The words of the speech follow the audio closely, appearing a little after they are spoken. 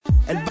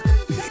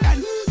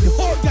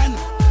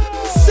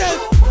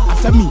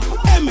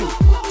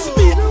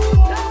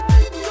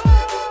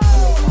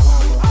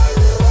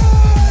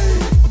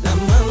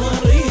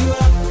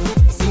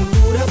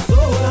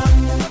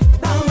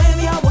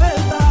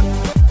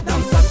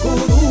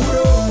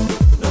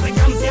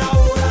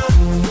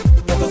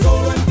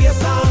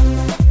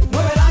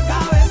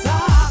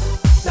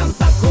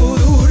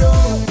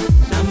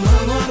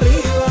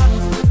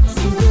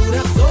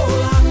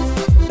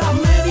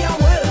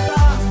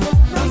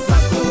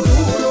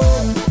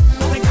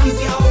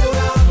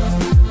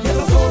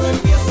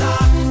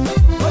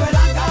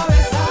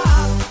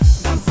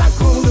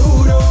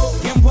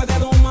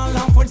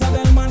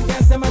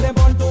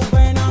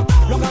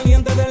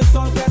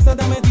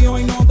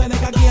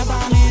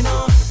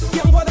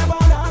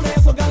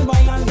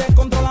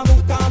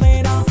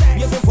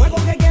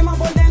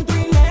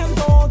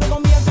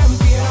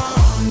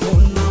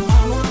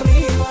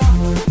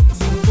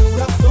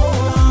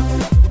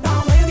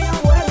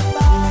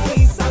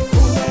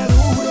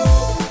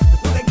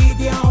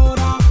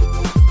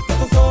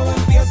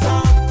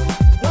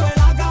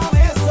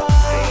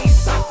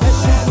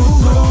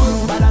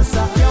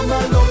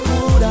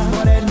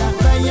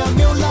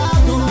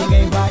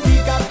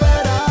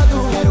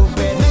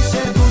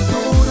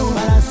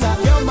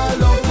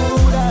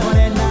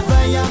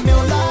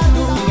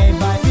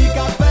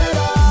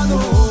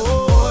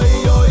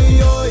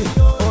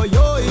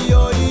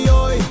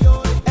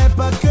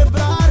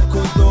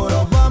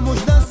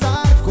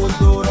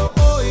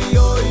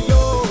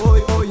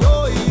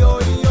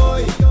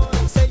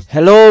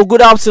Hello,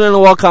 good afternoon,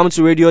 and welcome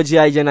to Radio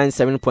GIJ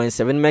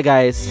 97.7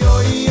 megahertz.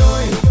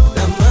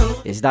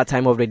 It's that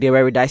time of the day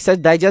where we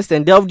dissect, digest,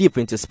 and delve deep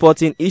into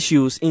sporting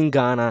issues in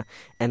Ghana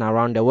and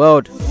around the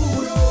world.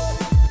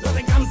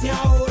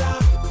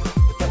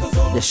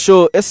 The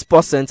show is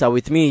Sports Center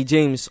with me,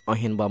 James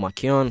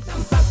Ohinba-Makion.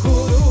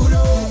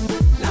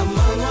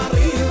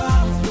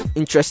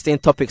 Interesting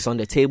topics on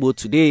the table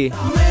today.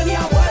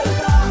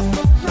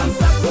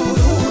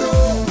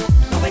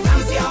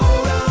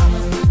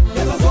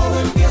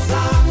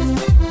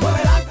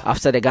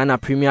 After the Ghana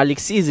Premier League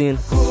season,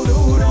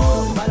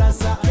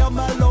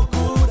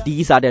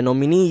 these are the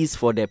nominees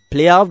for the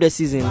Player of the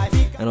Season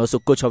and also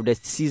Coach of the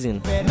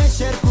Season. You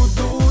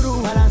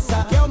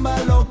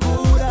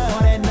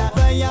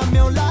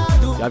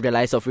have the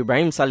likes of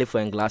Ibrahim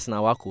Salifou and Glass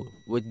Nawako,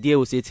 with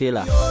Diewusi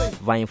Taylor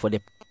vying for the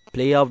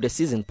Player of the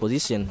Season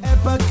position,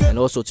 and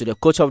also to the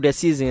Coach of the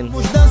Season,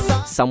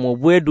 Samuel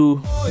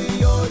Buedu,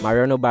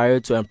 Mariano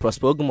Barreto, and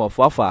Prosper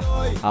Ogumofwafa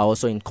are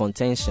also in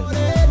contention.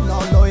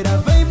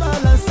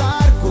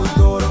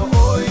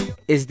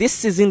 Is this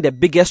season the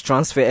biggest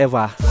transfer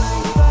ever?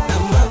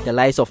 The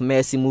likes of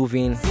Messi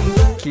moving,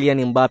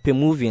 Kylian Mbappe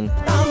moving,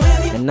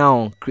 and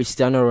now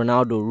Cristiano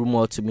Ronaldo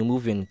rumored to be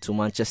moving to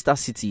Manchester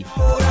City.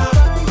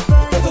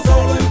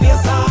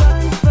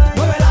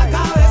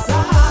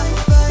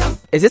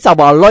 Is it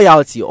about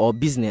loyalty or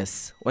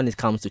business when it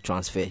comes to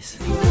transfers?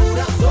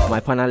 My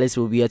panelists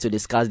will be here to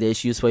discuss the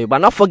issues for you, but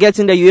not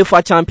forgetting the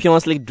UEFA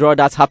Champions League draw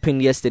that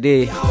happened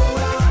yesterday.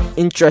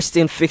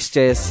 Interesting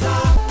fixtures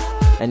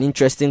and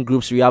interesting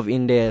groups we have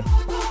in there.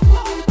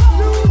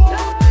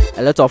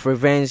 A lot of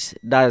revenge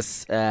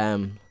that's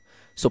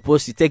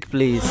supposed to take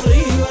place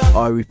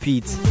or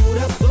repeat.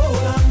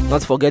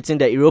 Not forgetting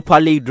the Europa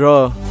League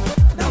draw.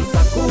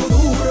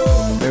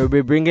 We'll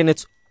be bringing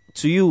it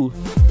to you,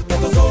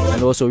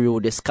 and also we will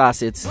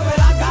discuss it.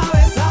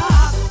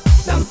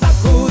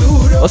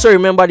 Also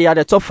remember, there are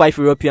the top 5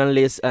 European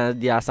lists,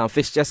 and there are some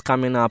fixtures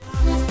coming up.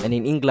 And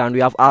in England,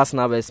 we have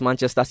Arsenal vs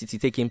Manchester City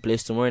taking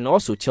place tomorrow, and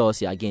also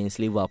Chelsea against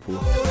Liverpool.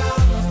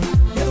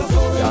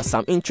 There are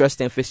some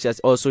interesting fixtures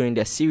also in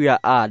the Serie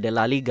A, the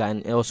La Liga,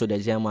 and also the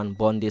German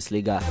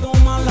Bundesliga.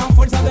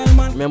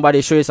 Remember,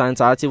 the show is an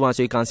interactive one,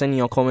 so you can send in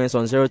your comments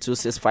on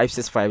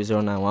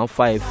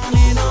 02656509115.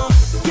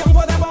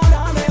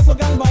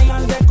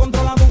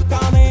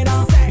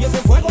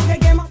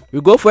 We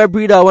go for a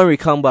breather. When we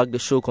come back, the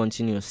show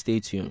continues. Stay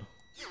tuned.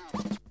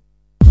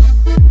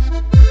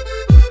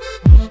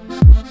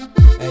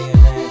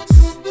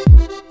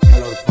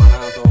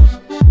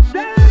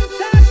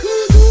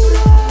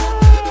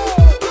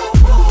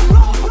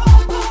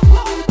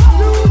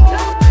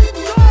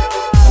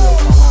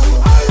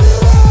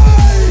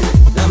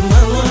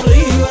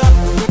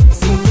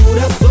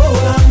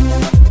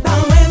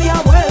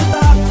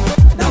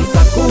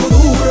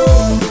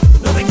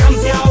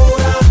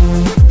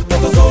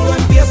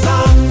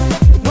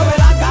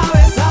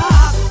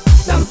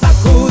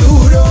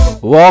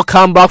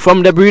 Welcome back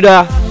from the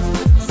breeder.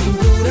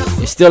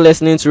 You're still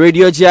listening to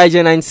Radio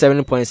GIJ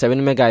 97.7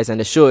 megahertz,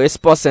 and the show is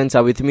Sports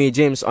Center with me,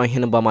 James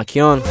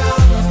Ohinba-Makion.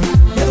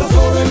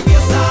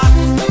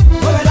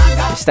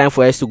 It's time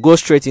for us to go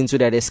straight into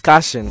the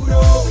discussion.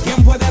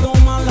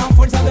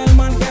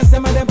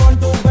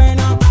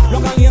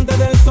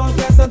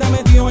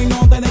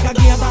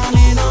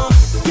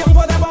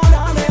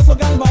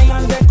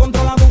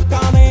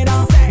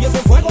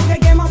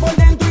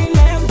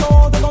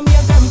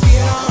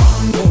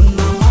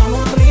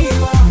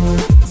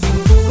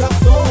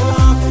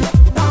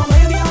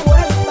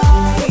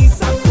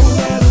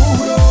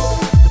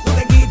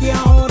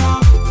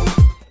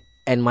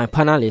 And my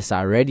panelists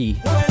are ready.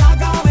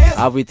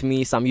 I have with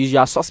me some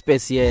usual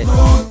suspects here: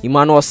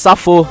 Emmanuel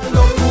Safo,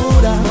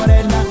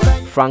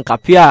 Frank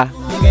Apia,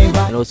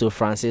 and also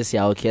Francis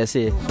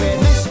Yaokese.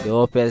 They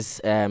help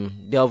us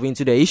delve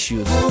into the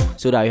issues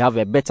so that we have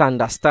a better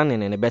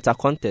understanding and a better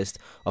context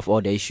of all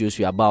the issues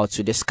we are about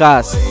to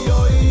discuss.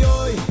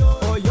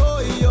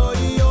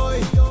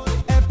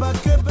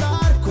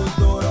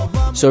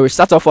 So we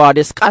start off our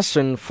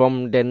discussion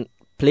from the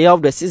Player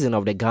of the Season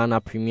of the Ghana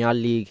Premier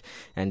League,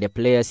 and the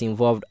players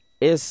involved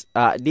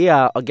they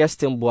are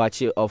Augustine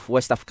Boache of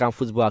West African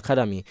Football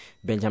Academy,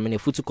 Benjamin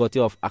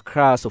Efutukote of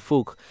Accra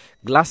Suffolk,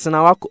 Glass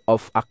Nawako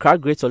of Accra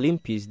Great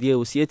Olympics,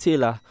 Diewusi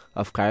Taylor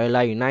of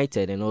Karela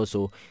United, and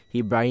also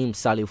Ibrahim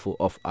Salifou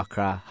of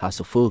Accra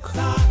Suffolk.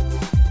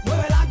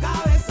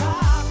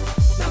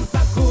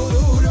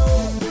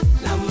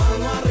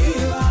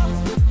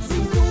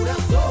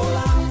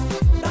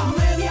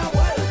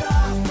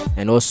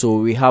 And also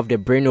we have the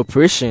brain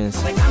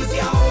operations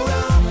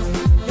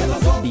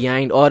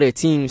behind all the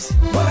teams.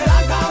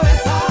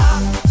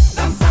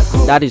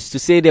 That is to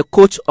say, the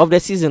coach of the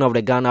season of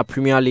the Ghana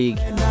Premier League.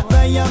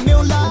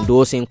 And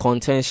those in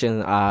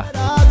contention are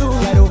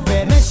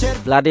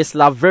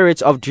Vladislav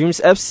Veric of Dreams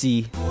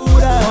FC,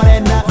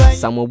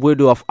 Samuel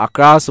Buedu of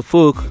Accra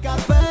Suffolk,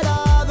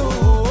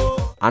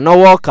 Anna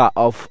Walker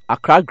of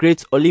Accra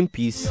Great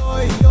Olympics,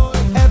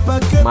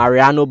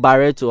 Mariano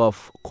Barreto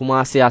of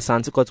Kumasi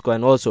Asante Kotoko,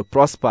 and also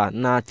Prosper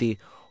Nati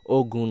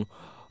Ogun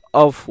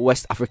of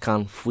West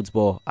African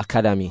Football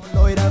Academy.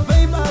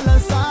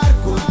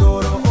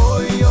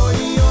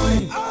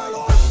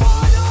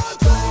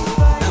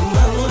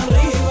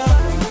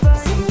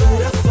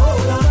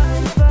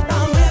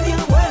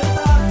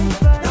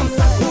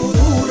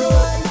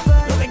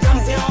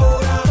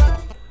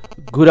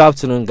 Good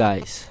afternoon,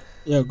 guys.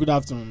 Yeah, good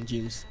afternoon,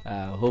 James.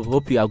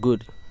 Hope you are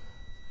good.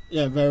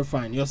 Yeah, very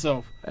fine.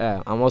 Yourself?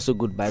 I'm also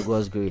good by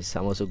God's grace.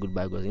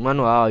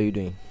 Emmanuel, how are you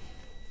doing?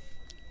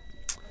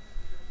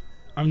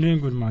 I'm doing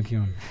good,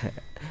 Markion.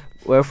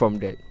 Where from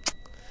the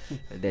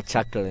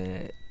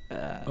chuckling?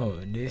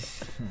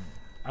 This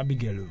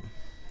Abigail.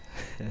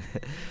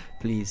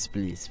 Please.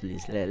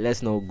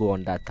 Let's not go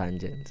on that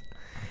tangent.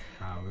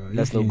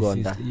 Let's not go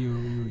on that.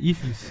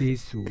 If you say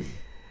so.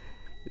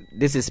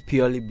 This is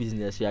purely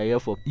business. We are here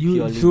for purely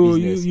business. So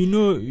you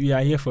know we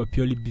are here for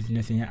purely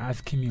business, and you're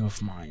asking me of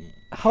mine.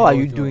 How are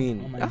you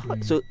doing?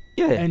 So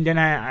yeah. And then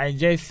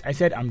I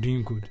said I'm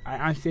doing good.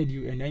 I answered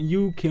you, and then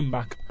you came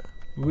back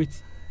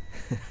with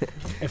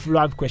a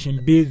follow-up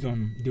question based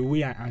on the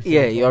way I answered.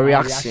 Yeah, your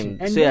reaction.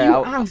 And so you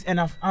asked, and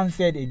I've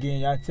answered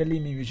again. You're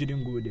telling me we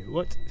shouldn't go there.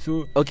 What?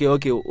 So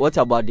okay. What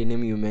about the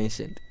name you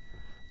mentioned?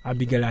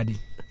 Abigail Adi.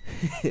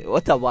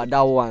 What about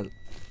that one?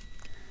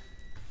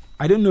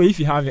 I don't know if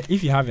you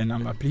have a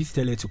number. Please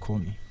tell her to call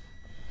me.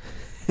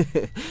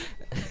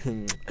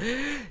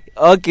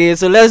 Okay,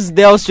 so let's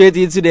delve straight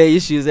into the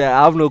issues. I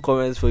have no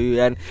comments for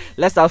you, and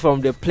let's start from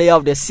the player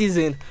of the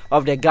season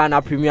of the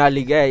Ghana Premier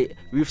League.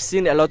 We've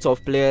seen a lot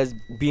of players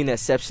being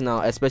exceptional,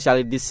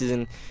 especially this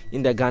season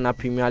in the Ghana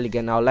Premier League,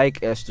 and I'd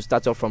like us to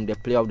start off from the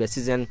player of the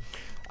season.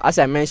 As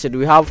I mentioned,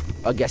 we have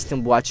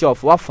Augustin Boachi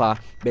of Wafa,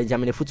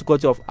 Benjamin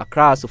Futukoti of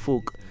Accra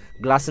Suffolk,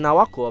 Glasson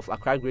Awako of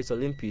Accra Great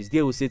Olympics,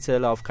 Dewusi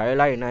Taylor of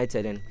Karela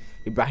United, and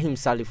Ibrahim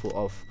Salifo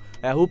of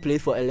who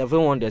played for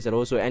 11 Wonders and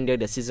also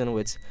ended the season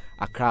with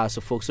Accra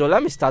Suffolk. So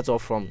let me start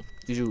off from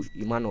you,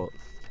 Emmanuel.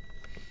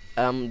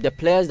 The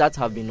players that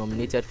have been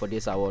nominated for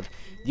this award,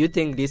 do you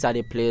think these are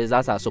the players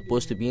that are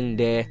supposed to be in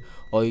there,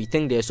 or you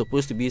think there's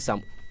supposed to be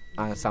some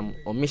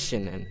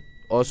omission, and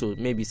also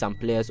maybe some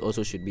players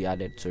also should be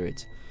added to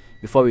it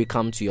before we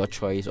come to your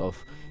choice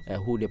of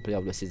who the player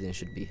of the season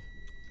should be?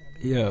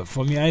 Yeah,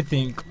 for me, I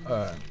think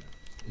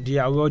the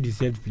award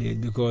deserved players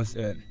because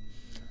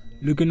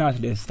looking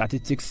at the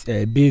statistics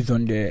based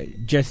on the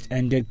just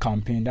ended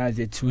campaign, that's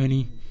the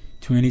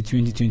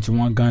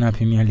 2020-2021 Ghana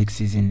Premier League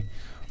season,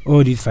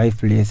 all these 5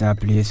 players are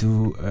players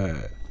who,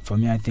 for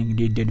me, I think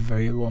they did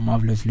very well,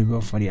 marvelously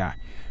well for their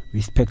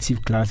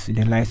respective clubs.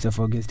 The likes of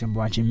Augustin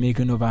Boachi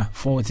making over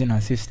 14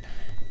 assists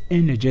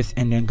in the just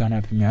ended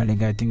Ghana Premier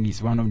League. I think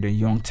he's one of the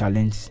young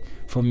talents.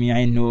 For me,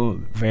 I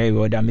know very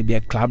well that maybe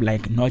a club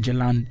like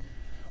Nordsjælland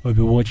will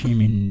be watching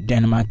him in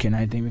Denmark, and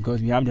I think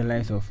because we have the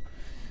likes of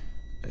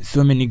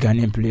so many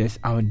Ghanaian players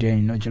out there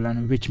in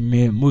Nordsjælland, which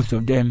most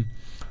of them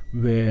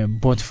were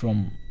bought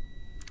from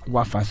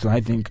Wafa. So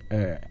I think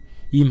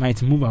he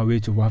might move away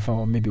to Wafa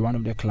or maybe one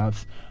of the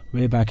clubs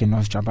way back in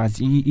Austria. But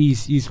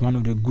he's one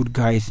of the good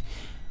guys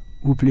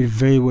who played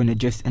very well in the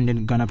just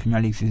ended Ghana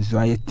Premier League season. So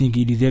I think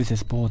he deserves a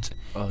spot,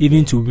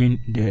 even to win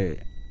the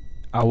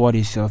award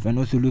itself. And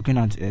also looking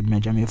at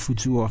Benjamin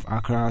Futu of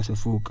Accra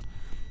Suffolk,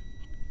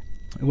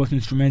 it was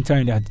instrumental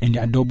in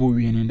their double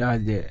win, and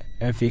that's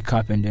the FA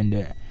Cup and then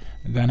the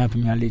Ghana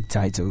Premier League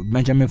title.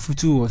 Benjamin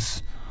Futu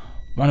was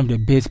one of the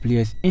best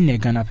players in the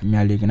Ghana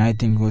Premier League, and I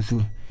think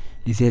also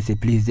deserves a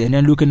place there. And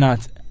then looking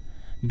at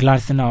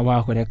Glasson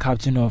Awako, the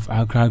captain of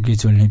Accra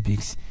Great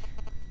Olympics,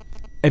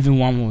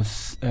 everyone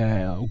was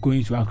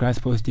going to Accra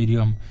Sports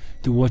Stadium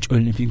to watch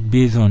Olympics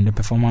based on the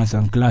performance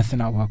of Glasson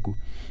Awako.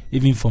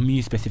 Even for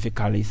me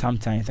specifically,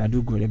 sometimes I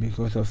do go there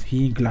because of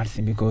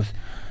Glasson, because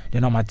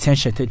the number 10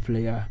 shirted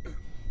player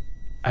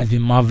has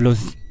been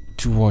marvelous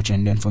to watch.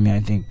 And then for me,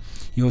 I think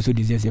he also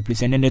deserves a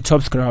place. And then the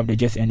top scorer of the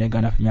just ended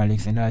Ghana Premier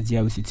League, and that's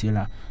Dewusi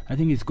Taylor. I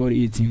think he scored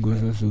 18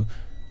 goals also.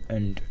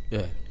 And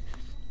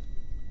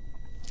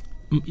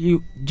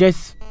you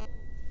just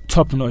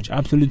top notch,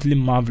 absolutely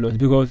marvelous.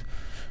 Because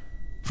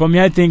for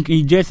me, I think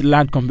he just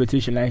lacked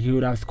competition. Like he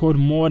would have scored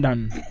more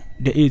than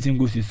the 18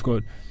 goals he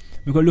scored.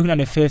 Because looking at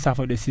the first half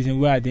of the season,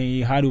 where I think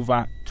he had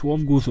over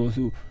 12 goals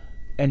also,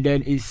 and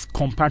then his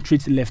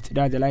compatriots left.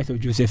 That's the likes of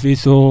Joseph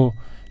Eso,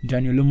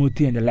 Daniel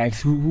Lomote, and the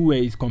likes who were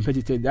his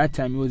competitors. That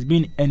time he was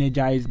being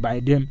energized by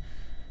them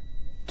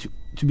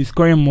to be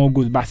scoring more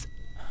goals. But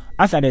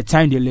as at the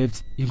time they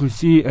left, you could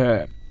see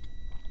the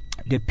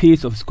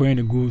pace of scoring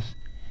the goals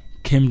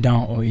came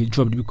down, or it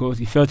dropped, because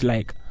he felt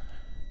like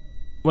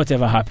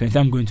whatever happens,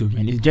 I'm going to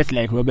win. It's just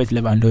like Robert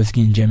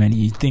Lewandowski in Germany.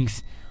 He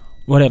thinks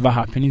whatever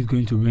happens, he's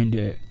going to win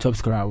the top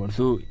scorer award.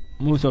 So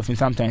most often,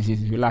 sometimes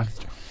he's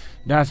relaxed.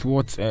 That's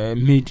what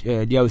made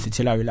Dewusi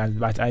Taylor relax.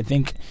 But I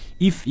think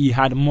if he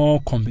had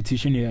more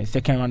competition in the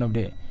second round of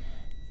the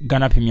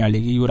Ghana Premier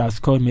League, he would have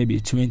scored maybe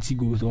 20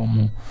 goals or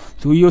more.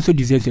 So he also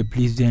deserves a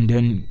place there. And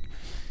then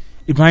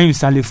Ibrahim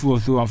Salifu,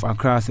 also of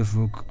Accra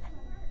Suffolk,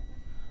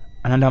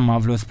 another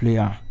marvelous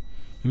player.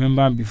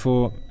 Remember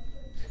before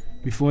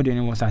Before then,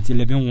 it was at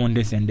 11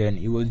 Wonders, and then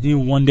he was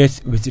doing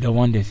wonders with the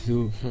Wonders.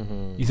 So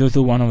he's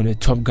also one of the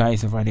top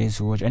guys over there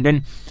to watch. And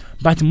then,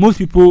 but most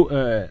people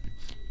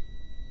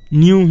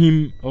knew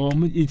him, or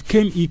he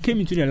came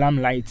into the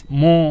limelight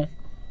more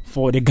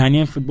for the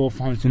Ghanaian football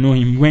fans to know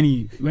him when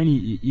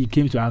he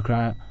came to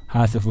Accra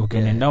Hearts of Oak,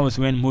 and that was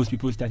when most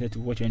people started to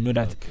watch and know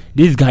that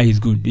this guy is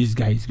good.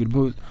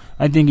 But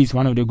I think he's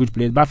one of the good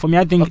players. But for me,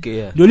 I think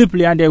the only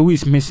player there who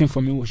is missing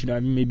for me should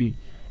have been maybe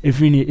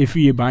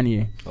Efri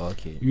Ebani.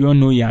 We all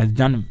know he has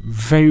done a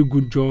very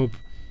good job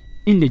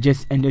in the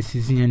just ended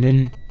season, and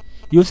then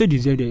he also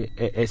deserved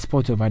a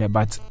spot over there.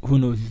 But who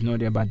knows, he's not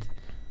there. But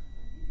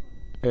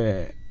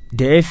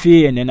the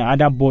FA and then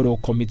other board or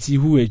committee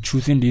who were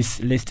choosing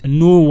this list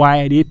know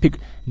why they pick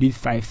these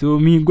 5. So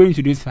me going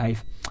to these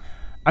 5,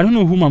 I don't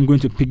know whom I'm going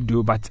to pick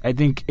though, but I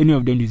think any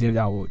of them deserve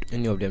that award.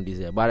 Any of them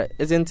deserve. But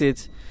isn't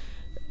it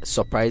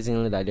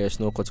surprising that there's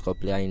no Kotoko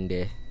player in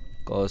there?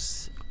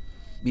 Because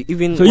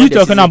even so, you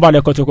talking about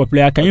the Kotoko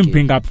player? Can you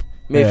bring up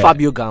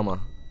Fabio Gama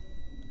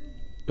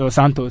or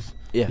Santos?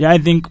 Yeah, I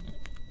think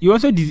he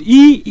also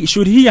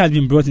he has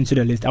been brought into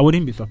the list. I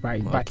wouldn't be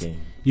surprised, but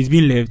he's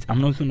been left.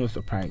 I'm also not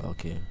surprised.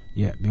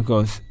 Yeah,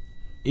 because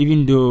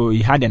even though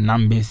he had the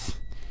numbers,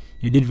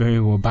 he did very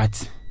well.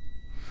 But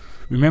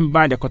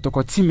remember, the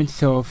Kotoko team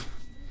itself,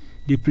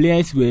 the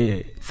players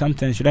were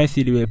sometimes, should I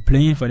say, they were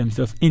playing for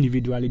themselves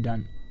individually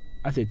than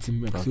as a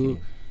teamwork. So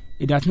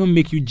it does not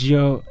make you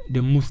gel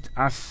the most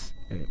as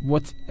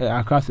what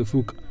across the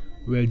folk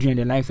were doing,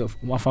 the likes of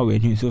Wafa were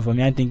doing. So for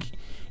me, I think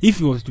if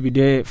he was to be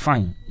there,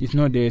 fine. It's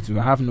not there,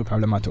 to have no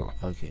problem at all.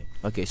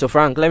 Okay. So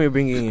Frank, let me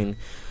bring you in.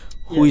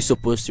 Who is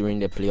supposed to win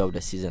the player of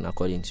the season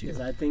according to you?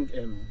 Yes, I think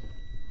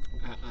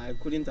I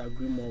couldn't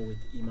agree more with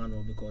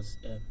Emmanuel because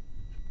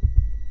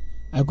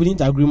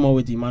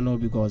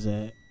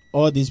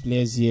all these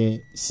players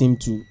here seem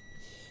to,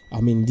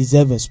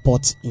 deserve a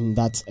spot in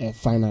that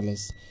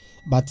finalist.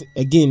 But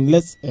again,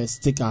 let's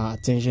stick our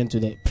attention to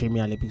the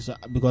Premier League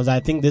because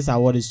I think this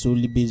award is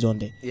solely based on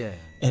the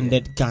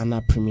ended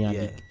Ghana Premier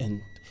League,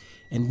 and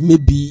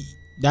maybe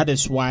that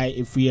is why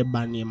Efri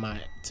Ebani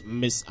might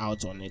miss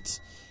out on it.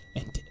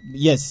 And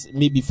yes,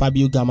 maybe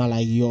Fabio Gama,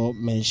 like you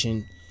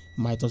mentioned,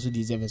 might also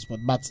deserve a spot.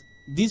 But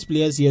these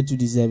players here to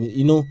deserve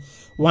it.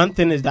 One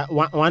thing is that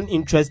one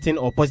interesting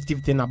or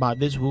positive thing about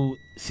this whole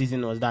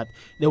season was that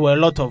there were a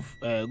lot of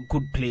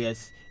good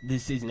players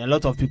this season. A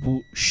lot of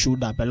people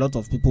showed up. A lot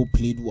of people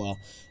played well.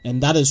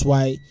 And that is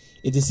why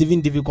it is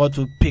even difficult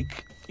to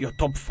pick your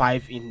top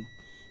 5 in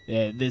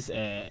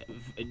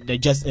the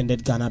just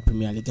ended Ghana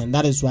Premier League. And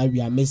that is why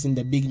we are missing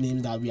the big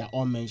names that we are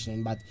all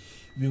mentioning. But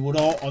we would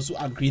all also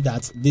agree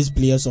that these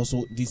players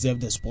also deserve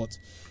the spot.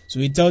 So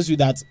it tells you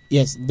that,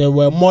 yes, there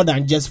were more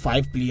than just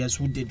 5 players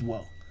who did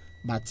well.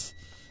 But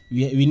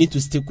we need to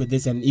stick with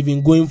this. And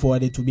even going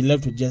forward, it will be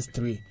left with just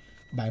 3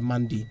 by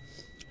Monday.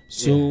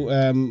 So,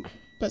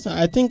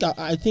 I think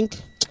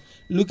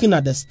looking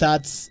at the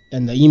stats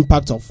and the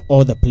impact of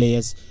all the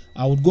players,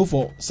 I would go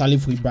for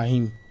Salifu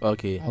Ibrahim. I'll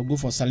go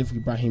for Salifu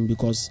Ibrahim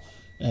because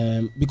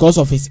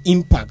of his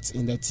impact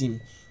in the team.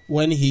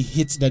 When he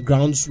hits the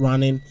grounds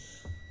running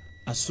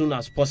as soon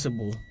as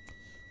possible,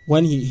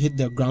 when he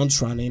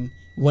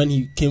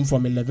came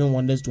from 11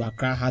 Wonders to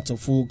Accra Hearts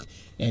of Oak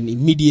and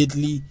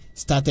immediately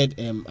started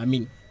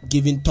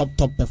giving top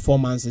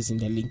performances in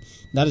the league.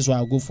 That is why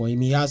I'll go for him.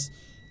 He has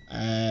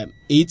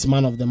 8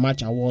 Man of the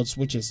Match awards,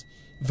 which is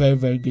very,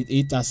 very good.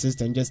 8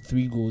 assists and just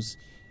 3 goals,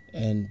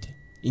 and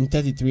in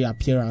 33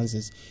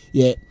 appearances.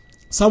 Yeah,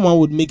 someone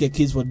would make a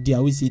case for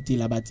Diawisi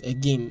Taylor, but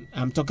again,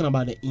 I'm talking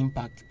about the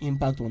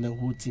impact on the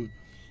whole team.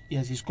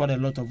 Yes, he scored a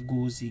lot of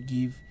goals. He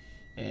gave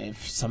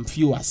some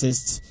few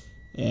assists.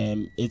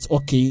 It's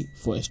okay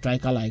for a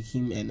striker like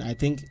him, and I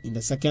think in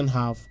the second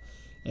half,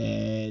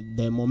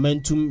 the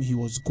momentum he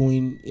was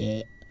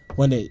going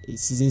when the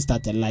season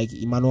started, like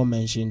Emmanuel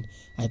mentioned,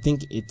 I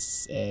think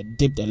it's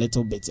dipped a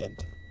little bit,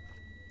 and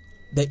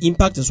the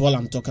impact is what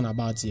I'm talking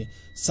about here.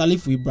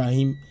 Salifu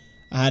Ibrahim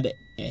had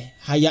a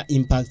higher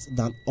impact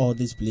than all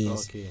these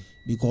players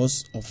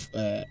because of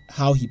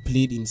how he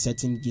played in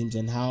certain games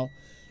and how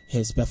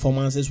his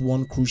performances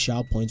won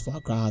crucial points for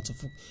Accra Hearts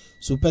of Oak.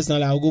 So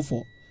personally, I'll go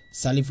for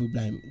Salifu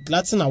Ibrahim.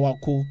 Gladson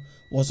Awako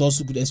was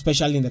also good,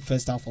 especially in the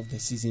first half of the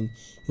season.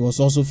 He was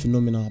also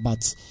phenomenal,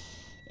 but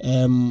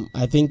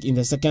I think in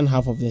the second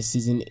half of the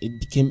season it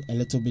became a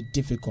little bit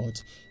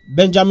difficult.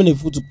 Benjamin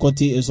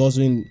Efutu-Kotti is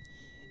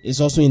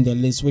also in the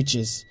list, which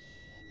is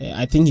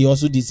I think he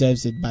also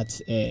deserves it, but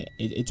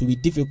it will be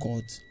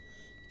difficult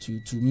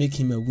to make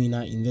him a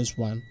winner in this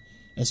one,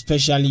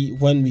 especially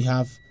when we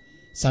have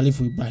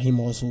Salifu Ibrahim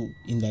also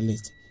in the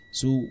list.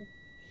 So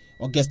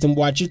Augustin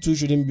Boachi too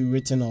shouldn't be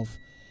written off.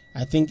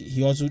 I think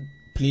he also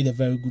played a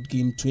very good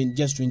game,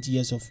 just 20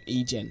 years of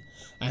age, and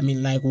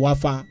like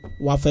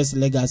Wafa's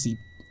legacy,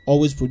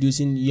 always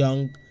producing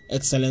young,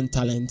 excellent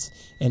talent,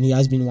 and he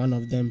has been one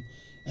of them.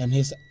 And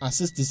his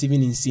assist is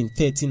even insane,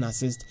 13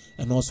 assists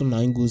and also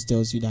 9 goals,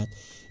 tells you that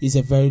he's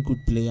a very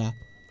good player,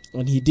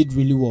 and he did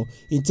really well.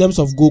 In terms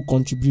of goal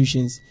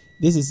contributions,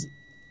 this is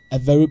a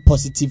very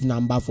positive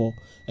number for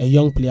a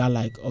young player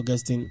like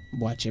Augustine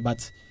Boache.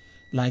 But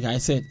like I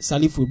said,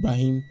 Salif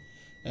Ibrahim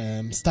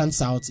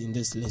stands out in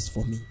this list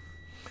for me.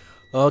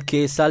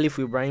 Okay, Salif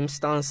Ibrahim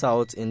stands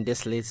out in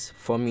this list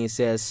for me,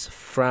 says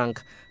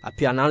Frank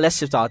Appiah. Now let's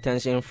shift our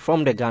attention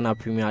from the Ghana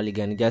Premier League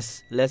and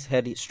just let's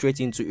head straight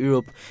into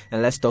Europe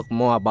and let's talk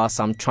more about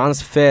some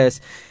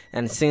transfers.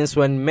 And since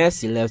when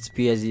Messi left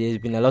PSG, there's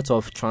been a lot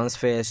of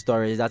transfer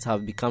stories that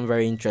have become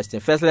very interesting.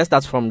 First, let's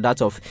start from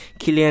that of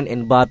Kylian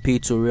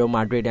Mbappe to Real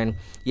Madrid. And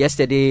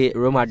yesterday,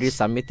 Real Madrid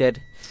submitted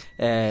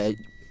a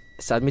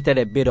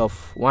bid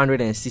of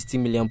 £160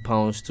 million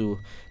to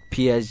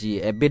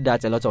PSG, a bid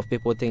that a lot of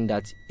people think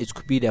that it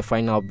could be the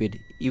final bid.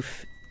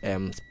 If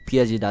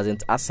PSG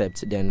doesn't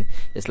accept, then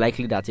it's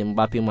likely that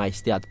Mbappe might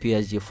stay at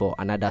PSG for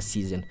another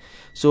season.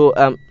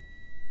 So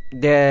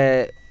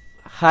the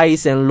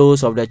highs and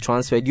lows of the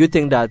transfer, do you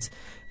think that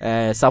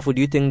Safo, do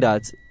you think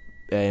that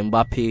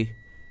Mbappe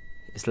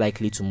is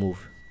likely to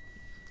move?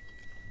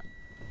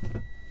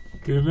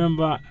 You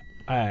remember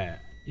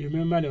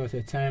there was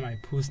a time I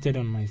posted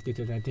on my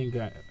status, I think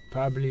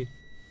probably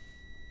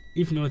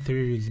if not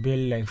 3 weeks,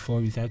 barely like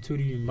 4 weeks, I told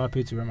you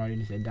Mbappe to Real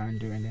Madrid is a done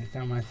deal, and then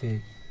someone said,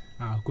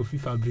 Kofi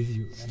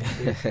Fabrizio.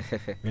 And I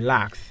said,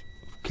 relax.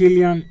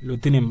 Kylian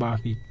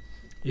Mbappe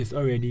is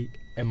already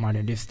a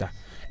Madridista.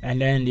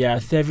 And then there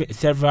are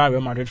several Real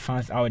Madrid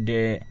fans out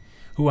there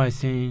who are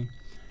saying,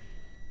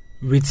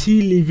 with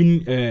he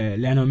leaving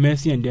Lionel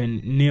Messi and then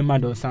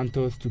Neymar dos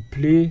Santos to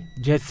play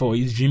just for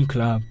his dream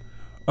club,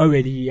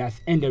 already he has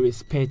earned the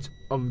respect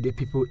of the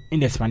people in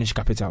the Spanish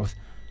capitals.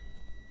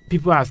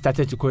 People have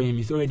started to call him,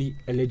 he's already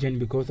a legend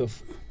because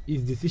of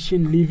his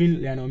decision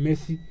leaving Lionel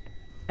Messi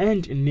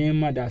and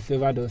Neymar da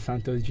Silva dos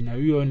Santos Jr.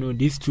 We all know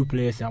these two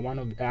players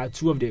are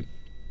two of the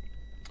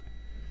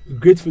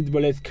great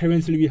footballers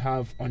currently we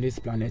have on this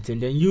planet. And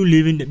then you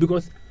leaving them,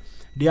 because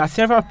there are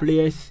several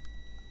players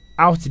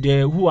out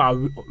there who are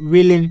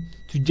willing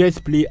to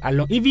just play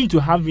along, even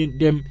to have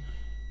them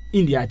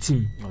in their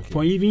team. Okay.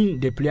 For even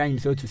the player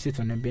himself to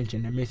sit on the bench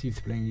and the Messi is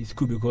playing, it's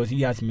cool because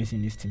he has Messi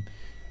in his team.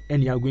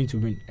 And you are going to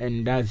win,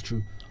 and that's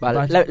true.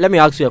 But let me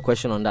ask you a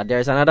question on that. There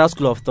is another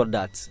school of thought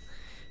that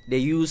they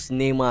use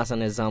Neymar as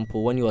an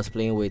example when he was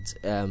playing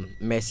with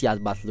Messi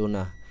at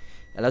Barcelona.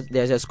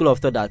 There's a school of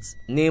thought that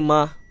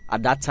Neymar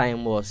at that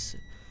time was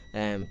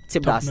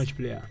top-notch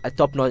player,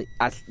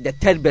 the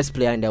third best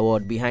player in the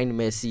world behind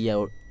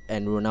Messi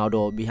and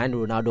Ronaldo, behind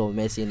Ronaldo and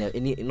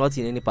Messi, not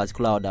in any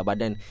particular order. But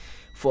then,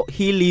 for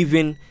he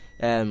leaving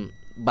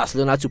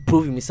Barcelona to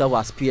prove himself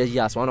as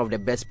PSG as one of the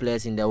best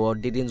players in the world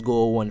didn't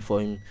go on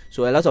for him.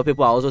 So a lot of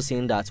people are also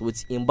saying that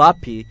with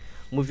Mbappe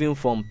moving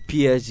from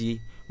PSG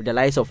with the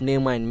likes of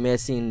Neymar and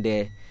Messi in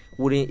there,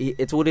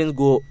 it wouldn't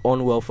go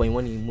on well for him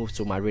when he moves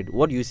to Madrid.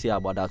 What do you say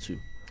about that too?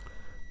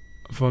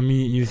 For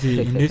me, you see,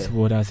 in this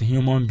world as a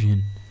human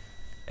being,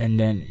 and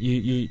then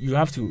you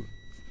have to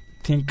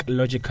think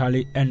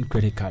logically and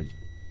critically.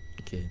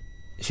 Okay.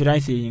 Should I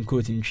say in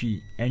quote in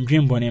tree and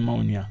dream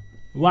Bonemaunia?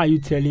 Why are you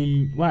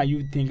telling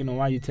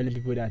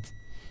people that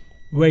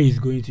where he's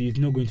going to, he's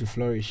not going to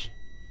flourish?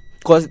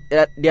 Because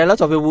there are a lot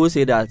of people who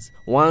say that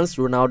once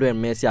Ronaldo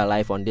and Messi are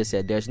alive on this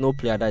set, there's no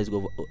player that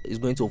is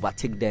going to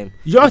overtake them.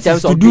 Yours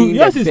is to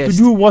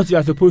do what you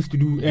are supposed to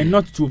do and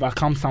not to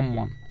overcome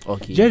someone.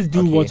 Okay. Just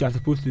do what you are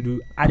supposed to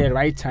do at the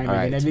right time,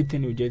 and then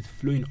everything will just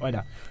flow in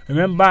order.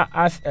 Remember,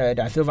 as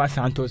Da Silva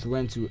Santos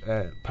went to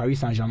Paris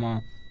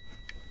Saint-Germain.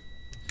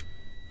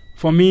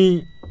 For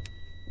me,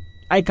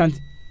 I can't.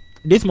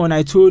 This morning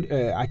I told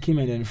Akim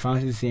and then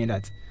Francis saying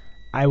that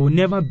I will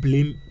never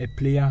blame a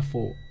player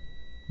for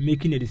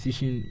making a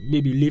decision,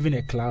 maybe leaving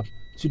a club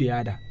to the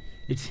other.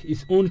 It's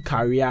his own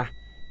career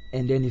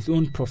and then his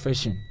own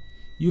profession.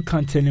 You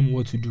can't tell him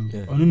what to do.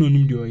 Yeah.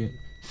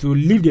 So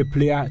leave the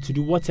player to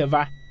do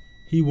whatever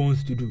he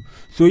wants to do.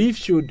 So if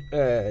should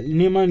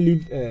Neymar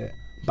leave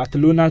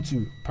Barcelona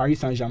to Paris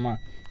Saint-Germain,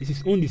 it's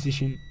his own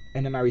decision,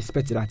 and then I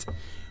respect that.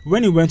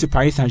 When he went to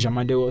Paris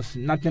Saint-Germain, there was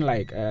nothing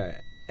like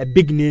a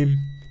big name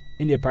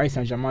in the Paris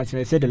Saint-Germain team.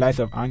 I said the likes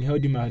of Angel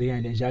Di Maria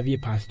and then Javier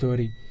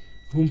Pastore,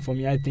 whom for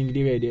me I think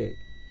they were the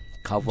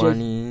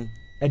Cavani.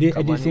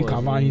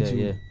 Cavani too.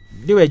 Yeah.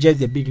 They were just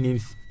the big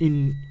names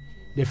in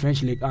the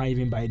French league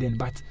even by then.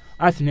 But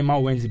as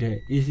Neymar went there,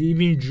 he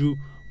even drew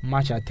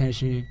much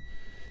attention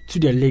to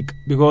the league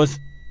because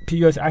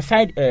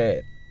aside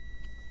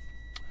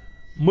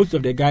most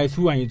of the guys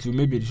who are into,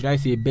 maybe should I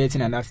say,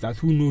 betting and that stuff,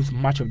 who knows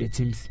much of the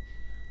teams,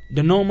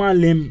 the normal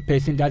lame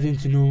person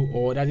doesn't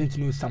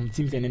know some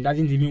teams and then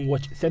doesn't even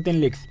watch certain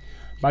leagues.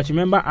 But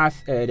remember,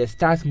 as the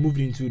Stars moved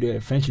into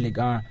the French Ligue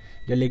 1,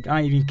 the Ligue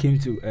 1 even came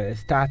to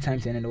Star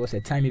Times, and then there was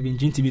a time even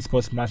GTV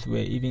Sports Plus were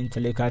even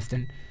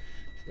telecasting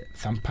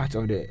some part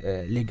of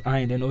the Ligue 1,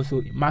 and then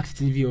also Max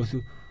TV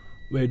also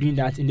were doing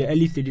that in the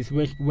early stages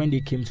when they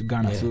came to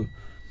Ghana. Yeah. So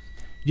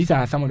these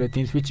are some of the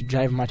things which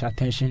drive much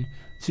attention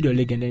to the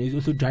league, and then it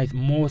also drives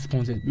more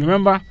sponsors.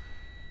 Remember,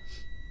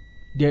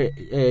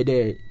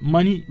 the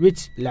money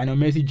which Lionel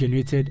Messi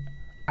generated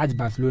at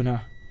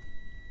Barcelona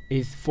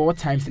is 4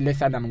 times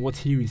lesser than what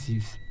he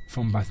receives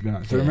from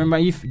Barcelona. So Yeah. remember,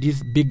 if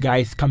these big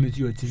guys come into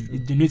your team,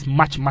 it generates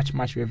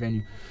much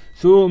revenue.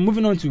 So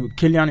moving on to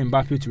Kylian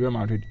Mbappe to Real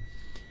Madrid.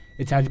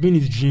 It has been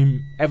his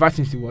dream ever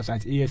since he was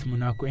at AS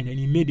Monaco, and then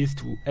he made this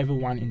to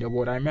everyone in the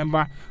world. I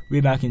remember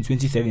way back in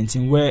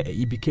 2017 where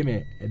he became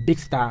a big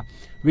star,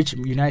 which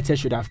United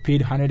should have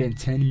paid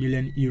 110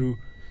 million euro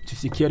to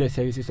secure the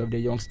services of the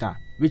young star,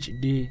 which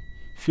they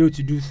failed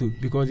to do so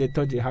because they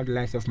thought they had the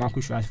likes of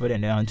Marcus Rashford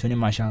and Anthony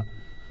Martial.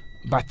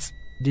 But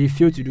they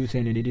failed to do so,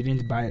 and they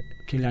didn't buy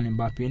Kylian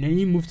Mbappe. And then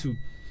he moved to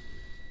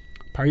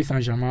Paris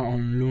Saint-Germain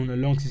on loan, a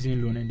long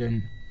season loan, and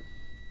then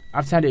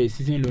after the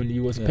season loan,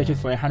 he was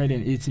purchased for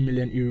 180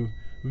 million euro,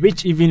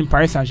 which even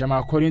Paris Saint-Germain,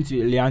 according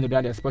to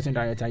Leandro, the sporting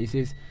director, he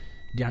says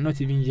they are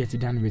not even yet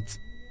done with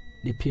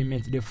the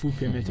payment, the full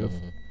payment of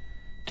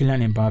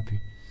Kylian Mbappe.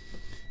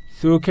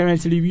 So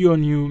currently, we all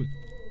knew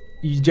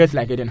he's just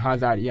like Eden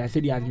Hazard. He has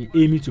said he has been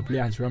aiming to play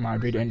at Real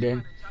Madrid, and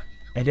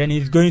then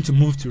he's going to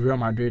move to Real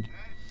Madrid.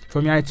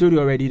 For me, I told you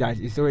already that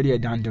it's already a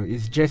done deal.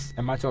 It's just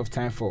a matter of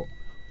time for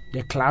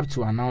the club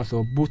to announce,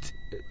 or both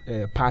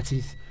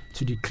parties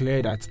to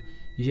declare that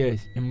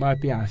yes,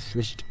 Mbappe has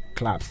switched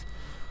clubs.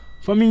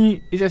 For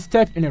me, it's a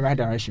step in the right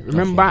direction.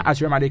 Remember, at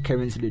Real Madrid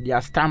currently,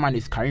 their star man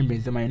is Karim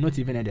Benzema, and not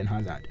even Eden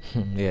Hazard.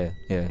 Yeah.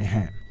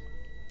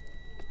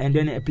 And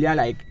then a player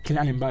like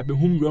Kylian Mbappe,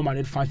 whom Real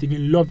Madrid fans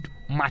even loved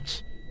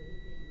much,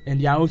 and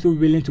they are also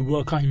willing to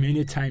welcome him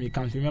anytime he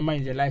comes. Remember,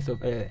 in the likes of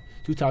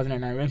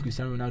 2009, when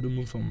Cristiano Ronaldo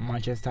moved from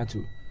Manchester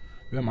to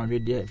Real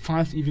Madrid, the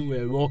fans even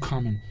were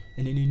welcoming,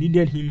 and then they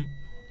needed him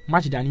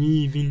much than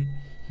he even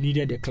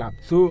needed the club.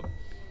 So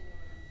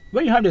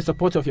when you have the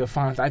support of your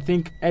fans, I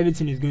think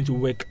everything is going to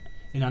work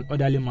in an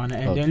orderly manner.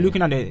 And then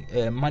looking at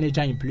the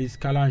manager in place,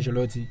 Carlo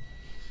Ancelotti,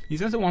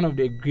 he's also one of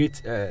the great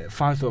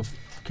fans of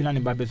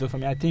Kylian Mbappe. So for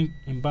me, I think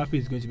Mbappe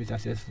is going to be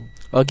successful.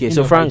 Okay,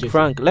 so Frank,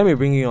 let me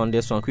bring you on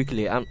this one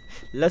quickly.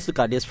 Let's look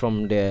at this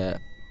from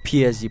the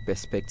PSG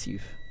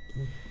perspective.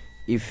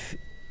 If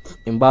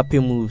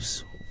Mbappe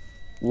moves,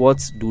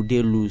 what do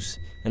they lose?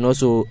 And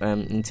also,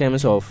 in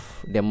terms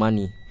of the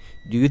money,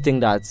 do you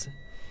think that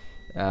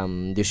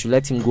they should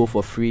let him go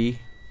for free,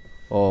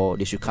 or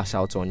they should cash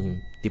out on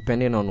him,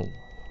 depending on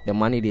the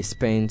money they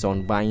spent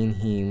on buying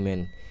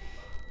him?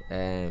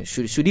 And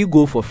should he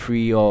go for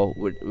free, or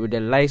with the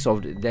likes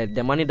of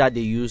the money that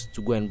they used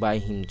to go and buy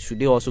him, should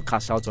they also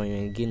cash out on him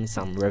and gain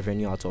some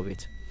revenue out of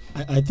it?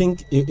 I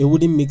think it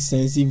wouldn't make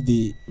sense if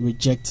they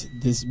reject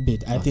this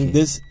bid. I think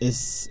this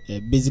is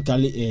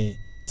basically a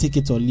take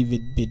it or leave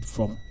it bid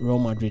from Real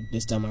Madrid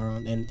this time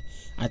around, and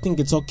I think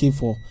it's okay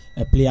for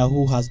a player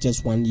who has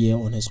just 1 year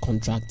on his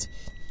contract.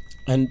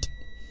 And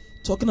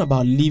talking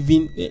about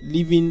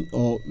leaving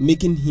or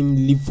making him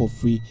leave for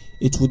free,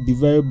 it would be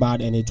very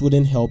bad, and it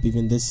wouldn't help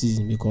even this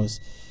season, because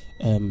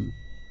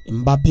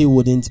Mbappe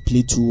wouldn't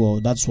play too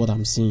well. That's what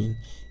I'm saying.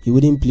 He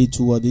wouldn't play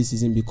too well this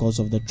season because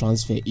of the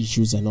transfer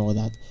issues and all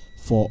that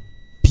for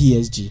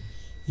PSG.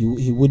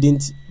 He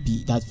wouldn't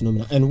be that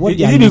phenomenal. And what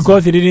is it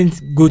because he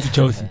didn't go to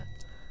Chelsea?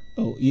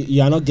 Oh,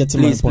 you are not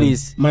getting my point.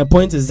 Please. My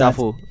point is that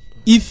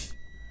if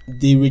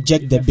they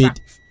reject the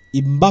bid,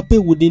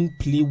 Mbappe wouldn't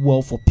play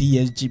well for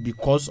PSG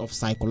because of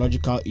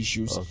psychological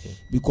issues,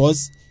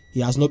 because he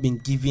has not been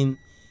given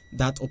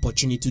that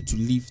opportunity to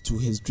leave to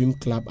his dream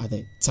club at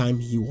the time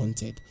he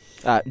wanted.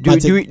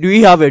 Do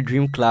we have a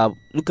dream club?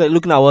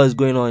 Looking at what is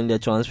going on in the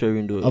transfer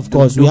window. Of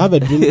course, we have a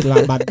dream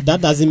club, but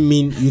that doesn't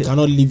mean you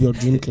cannot leave your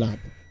dream club.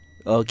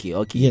 Okay.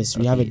 Yes,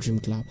 we have a dream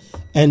club,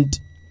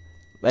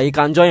 but you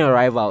can join your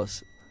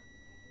rivals.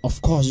 Of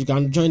course, you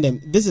can join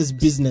them. This is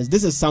business.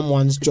 This is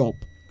someone's job.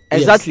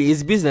 Exactly,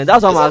 It's business.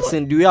 That's what I'm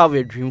asking. Do we have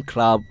a dream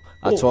club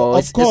at all?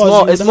 Of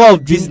course, it's more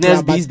of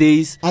business these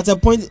days. At a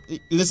point,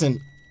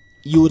 listen,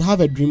 you would have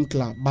a dream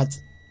club, but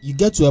you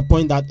get to a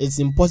point that it's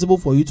impossible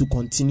for you to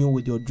continue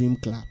with your dream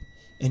club,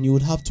 and you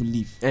would have to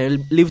leave.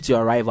 And leave to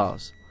your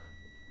rivals.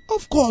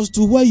 Of course,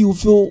 to where you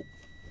feel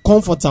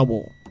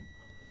comfortable.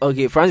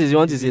 Okay, Francis, you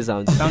want to say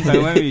something? Sometimes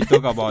when we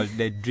talk about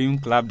the dream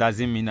club,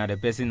 doesn't mean that the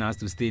person has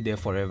to stay there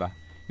forever.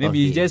 Maybe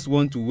you just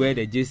want to wear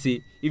the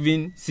jersey,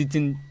 even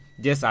sitting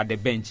just at the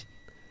bench.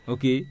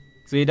 Okay?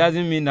 So it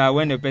doesn't mean that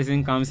when the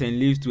person comes and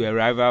leaves to a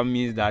rival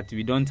means that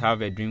we don't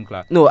have a dream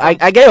club. No, I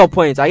get your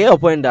point. I get your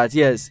point that,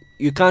 yes,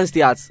 you can't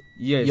stay at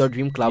your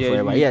dream club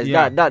forever.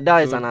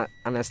 That is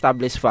an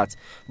established fact.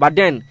 But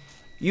then,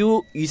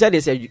 you said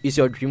it's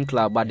your dream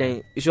club, but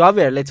then you should have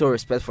a little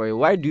respect for it.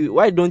 Why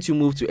don't you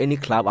move to any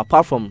club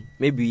apart from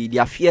maybe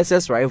their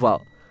fiercest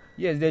rival?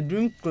 Yes, the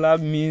dream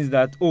club means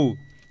that,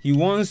 he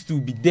wants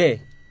to be there.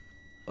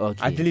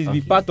 At least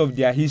be part of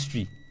their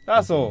history.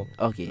 That's all.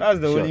 Okay. That's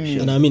the only meaning.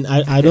 And I mean,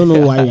 I don't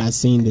know why you are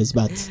saying this,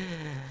 but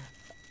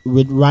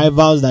with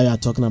rivals that you are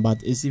talking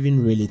about, it's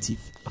even relative.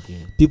 Okay.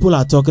 People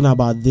are talking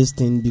about this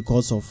thing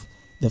because of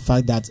the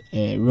fact that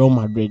Real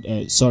Madrid,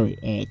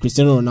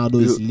 Cristiano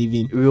Ronaldo is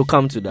leaving. We will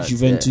come to that.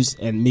 Juventus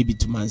and maybe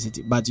to Man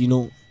City. But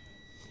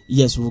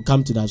yes, we'll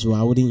come to that, so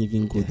I wouldn't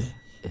even go there.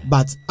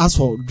 But as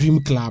for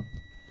dream club,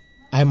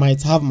 I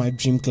might have my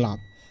dream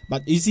club.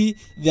 But you see,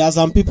 there are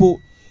some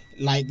people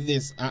like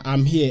this.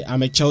 I'm here.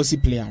 I'm a Chelsea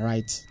player,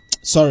 right?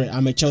 sorry,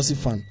 I'm a Chelsea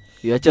fan.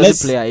 You're a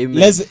Chelsea player.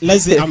 Amen.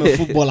 Let's say I'm a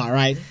footballer,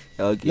 right?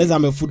 Okay. Let's say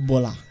I'm a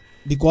footballer.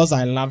 Because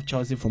I love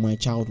Chelsea from my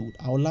childhood,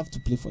 I would love to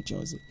play for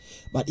Chelsea.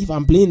 But if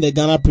I'm playing the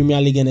Ghana Premier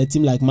League and a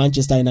team like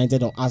Manchester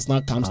United or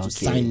Arsenal comes to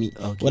sign me,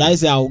 would I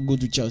say I'll go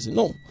to Chelsea?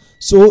 No.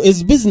 So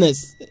it's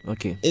business.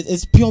 Okay.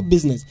 It's pure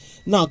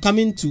business. Now,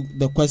 coming to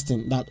the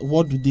question that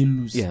what do they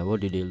lose? Yeah, what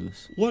do they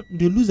lose? What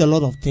they lose a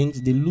lot of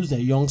things. They lose a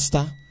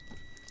youngster.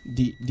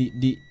 They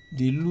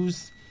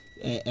lose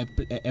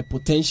a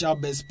potential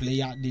best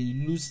player. They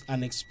lose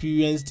an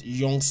experienced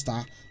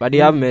youngster. But they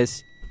have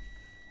Messi.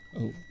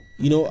 Oh.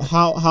 You know,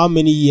 how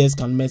many years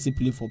can Messi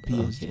play for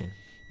PSG? Okay.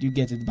 Do you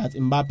get it? But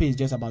Mbappe is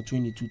just about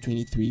 22,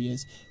 23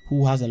 years,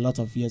 who has a lot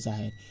of years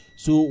ahead.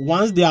 So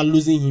once they are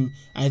losing him,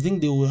 I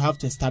think they will have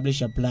to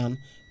establish a plan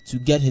to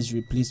get his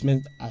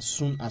replacement as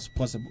soon as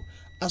possible.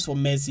 As for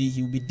Messi,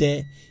 he will be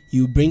there. He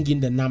will bring in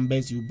the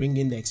numbers. He will bring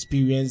in the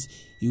experience.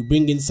 He will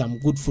bring in some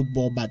good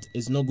football, but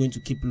it's not going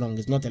to keep long.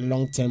 It's not a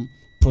long-term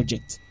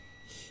project.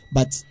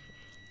 But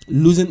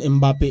losing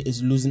Mbappe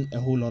is losing a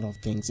whole lot of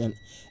things. And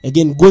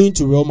again, going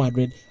to Real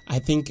Madrid, I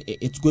think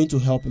it's going to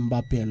help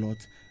Mbappe a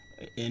lot.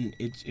 And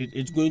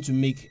it's going to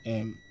make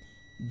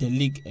the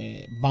league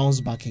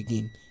bounce back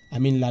again. I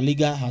mean, La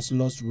Liga has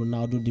lost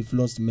Ronaldo. They've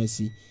lost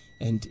Messi.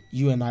 And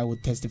you and I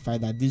would testify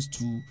that these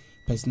two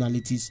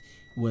personalities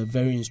were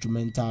very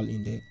instrumental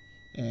in the,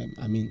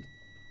 in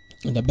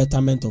the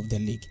betterment of the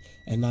league.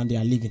 And now they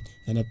are leaving.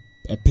 And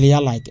a player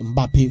like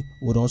Mbappe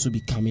would also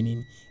be coming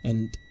in.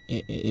 And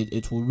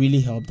it will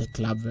really help the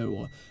club very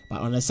well.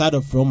 But on the side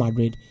of Real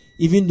Madrid,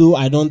 even though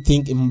I don't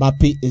think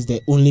Mbappe is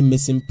the only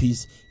missing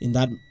piece in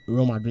that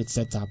Real Madrid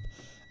setup,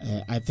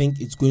 I think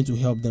it's going to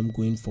help them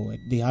going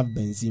forward. They have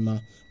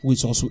Benzema, who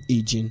is also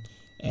aging.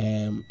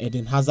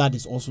 Eden Hazard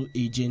is also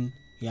aging.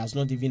 He has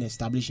not even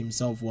established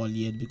himself well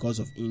yet because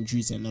of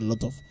injuries and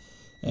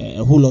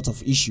a whole lot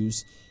of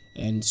issues.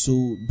 And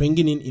so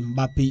bringing in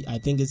Mbappe, I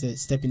think is a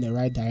step in the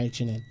right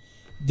direction. And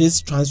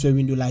this transfer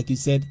window, like you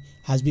said,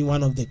 has been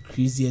one of the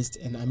craziest.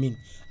 And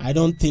I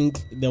don't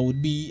think there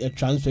would be a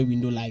transfer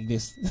window like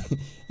this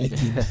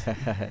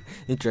again.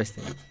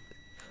 Interesting.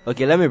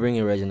 Okay, let me bring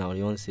in Reginald.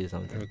 You want to say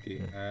something?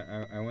 Okay,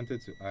 yeah. I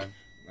wanted to add,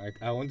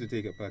 I want to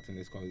take a part in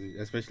this conversation,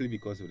 especially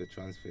because of the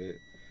transfer.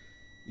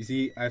 You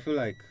see, I feel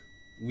like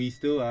we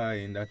still are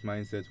in that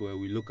mindset where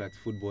we look at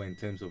football in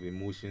terms of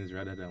emotions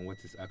rather than what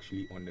is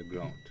actually on the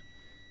ground.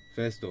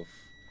 First off,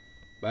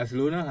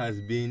 Barcelona has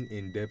been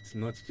in debt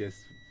not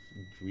just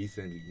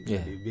recently.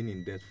 They've been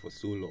in debt for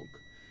so long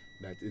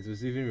that it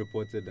was even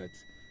reported that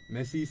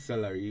Messi's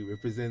salary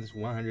represents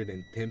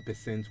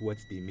 110% what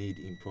they made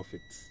in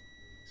profits.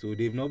 So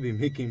they've not been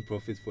making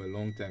profits for a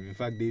long time. In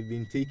fact, they've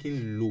been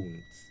taking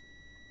loans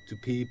to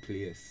pay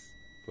players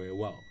for a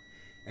while.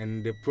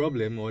 And the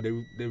problem, or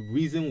the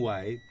reason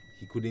why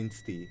he couldn't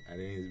stay, I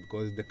think, is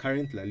because the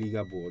current La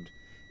Liga board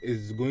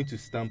is going to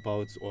stamp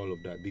out all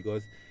of that,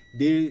 because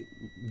they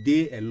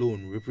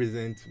alone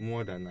represent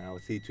more than, I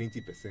would say,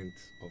 20%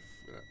 of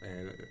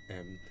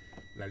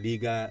La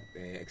Liga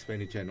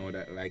expenditure and all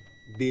that. Like,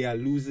 they are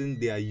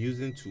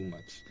using too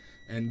much.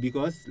 And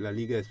because La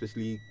Liga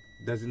especially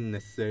doesn't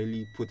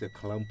necessarily put a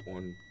clamp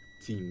on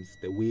teams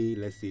the way,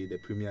 let's say, the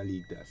Premier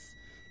League does,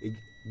 it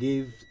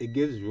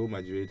gives Real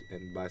Madrid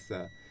and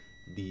Barca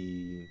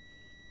the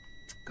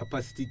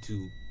capacity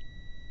to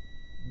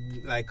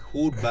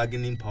hold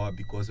bargaining power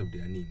because of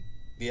their name.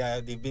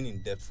 They've been in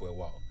debt for a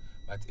while,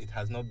 but it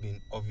has not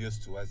been obvious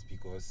to us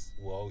because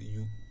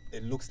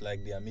it looks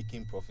like they are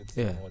making profits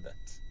and all that.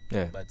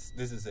 Yeah. But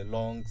this is a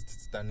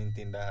long-standing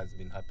thing that has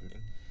been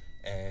happening,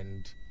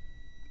 and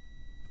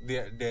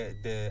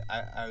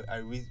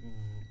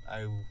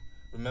I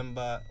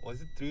remember,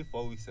 was it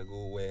 3-4 weeks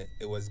ago, where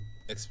it was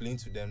explained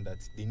to them that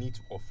they need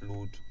to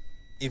offload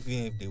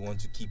even if they want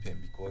to keep him,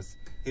 because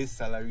his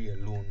salary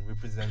alone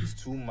represents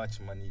too much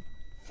money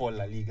for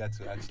La Liga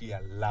to actually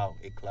allow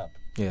a club.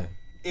 Yeah.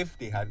 If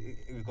they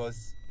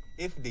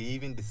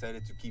even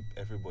decided to keep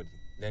everybody,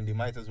 then they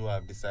might as well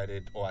have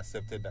decided or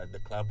accepted that the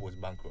club was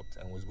bankrupt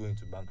and was going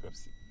to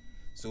bankruptcy.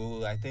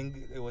 So I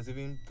think it was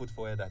even put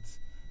forward that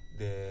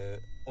the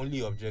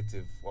only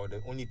objective or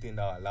the only thing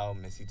that will allow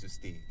Messi to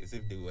stay is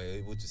if they were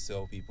able to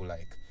sell people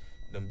like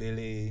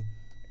Dembele,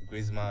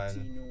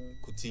 Griezmann,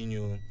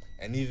 Coutinho,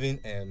 and even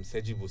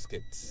Sergi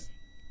Busquets.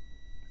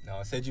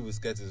 Now, Sergi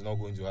Busquets is not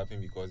going to happen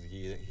because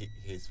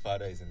his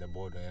father is in the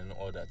board and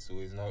all that,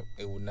 so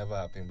it would never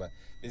happen. But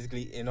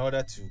basically, in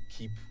order to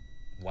keep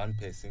one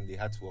person, they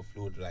had to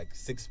offload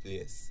 6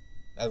 players.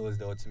 That was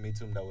the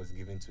ultimatum that was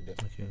given to them.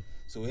 Okay.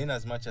 So in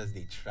as much as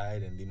they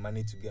tried and they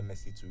managed to get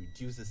Messi to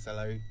reduce his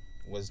salary,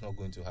 it was not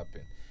going to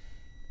happen.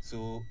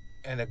 So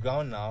on the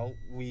ground now,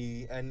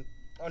 and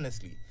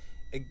honestly,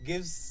 it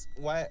gives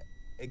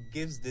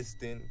this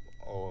thing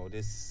or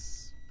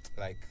this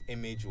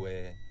image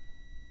where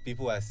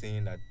people are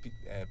saying that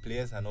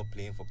players are not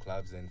playing for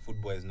clubs and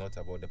football is not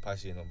about the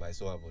passion, but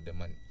it's all about the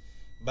money.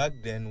 Back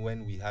then,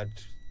 when we had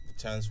the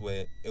chance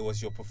where it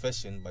was your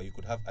profession, but you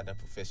could have other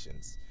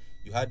professions,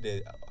 you had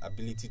the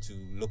ability to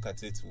look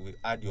at it,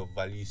 add your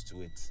values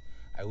to it.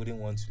 I wouldn't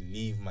want to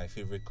leave my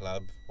favorite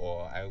club,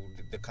 or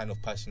the kind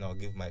of passion I'll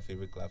give my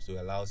favorite club, so it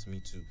allows me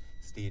to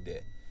stay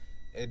there.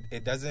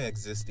 It doesn't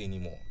exist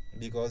anymore,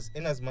 because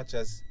in as much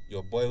as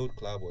your boyhood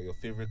club or your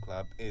favorite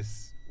club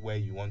is where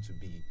you want to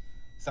be,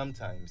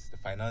 sometimes the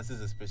finances,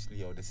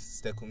 especially, or the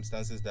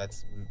circumstances that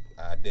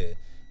are there,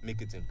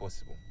 make it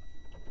impossible.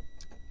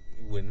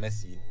 With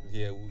Messi,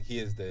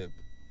 here's the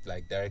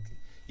directly.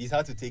 He's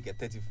had to take a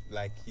pay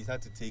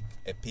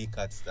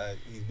cut.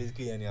 He's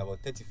basically earning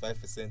about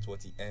 35%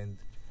 what he earned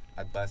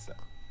at Barca.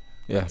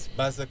 Yeah. But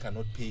Barca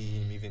cannot pay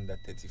him even that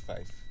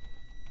 35.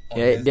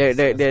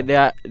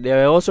 Yeah,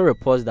 there are also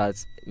reports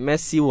that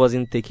Messi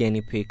wasn't taking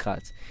any pay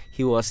cut.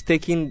 He was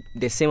taking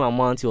the same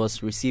amount he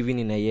was receiving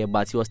in a year,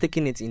 but he was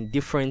taking it in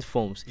different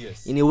forms.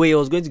 Yes. In a way, he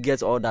was going to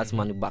get all that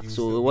money back.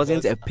 So it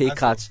wasn't a pay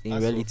cut in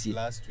reality.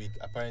 Last week,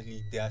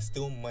 apparently, there are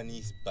still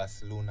monies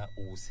Barcelona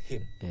owes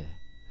him. Yeah.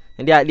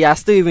 And they are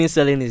still even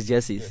selling his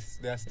jerseys. Yes,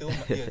 there are still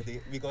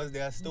because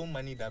there are still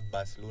money that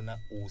Barcelona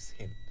owes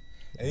him.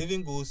 And it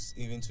even goes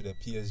to the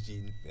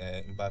PSG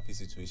Mbappe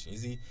situation. You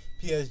see,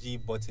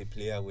 PSG bought a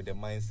player with the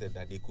mindset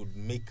that they could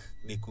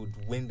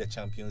win the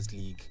Champions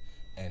League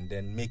and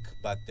then make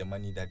back the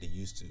money that they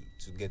used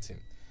to get him.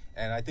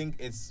 And I think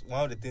it's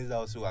one of the things that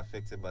also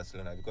affected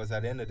Barcelona, because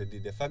at the end of the day,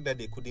 the fact that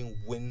they couldn't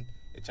win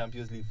the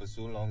Champions League for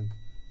so long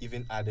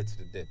even added to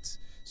the debt.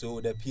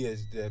 So the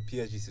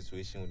PSG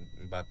situation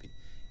with Mbappe,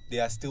 they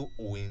are still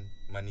owing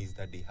monies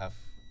that they have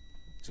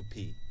to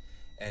pay.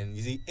 And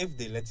you see, if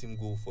they let him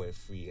go for a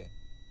free year,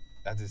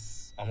 that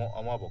is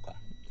Amaboka.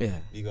 Yeah.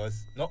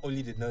 Because not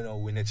only did they not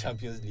win a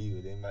Champions League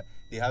with him, but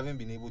they haven't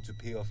been able to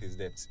pay off his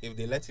debts. If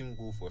they let him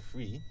go for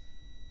free,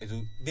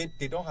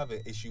 they don't have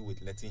an issue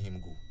with letting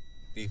him go.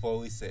 They've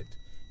always said,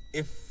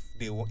 if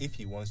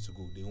he wants to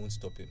go, they won't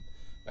stop him.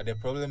 But the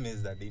problem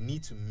is that they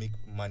need to make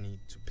money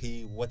to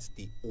pay what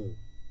they owe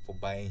for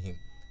buying him.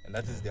 And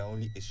that is their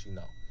only issue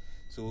now.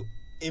 So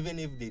even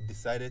if they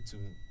decided to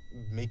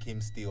make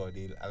him stay, or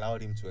they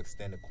allowed him to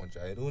extend the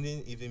contract, it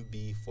wouldn't even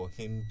be for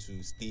him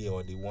to stay,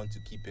 or they want to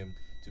keep him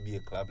to be a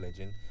club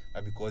legend,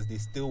 but because they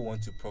still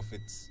want to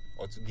profit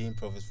or to gain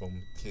profits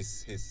from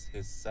his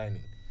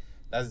signing.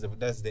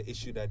 That's the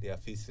issue that they are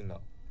facing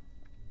now.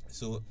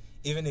 So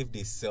even if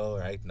they sell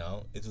right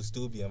now, it will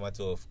still be a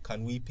matter of,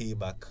 can we pay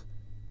back?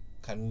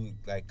 Can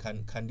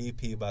they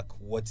pay back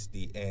what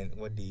they earned,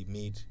 what they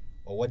made,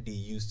 or what they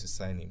used to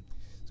sign him?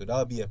 So that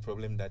will be a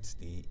problem that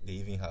they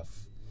even have.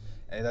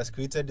 And it has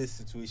created this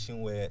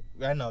situation where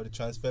right now the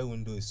transfer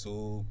window is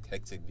so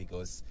hectic,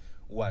 because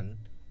one,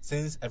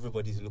 since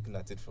everybody's looking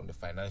at it from the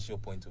financial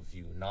point of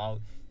view, now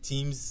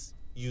teams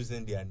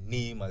using their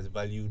name as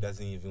value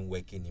doesn't even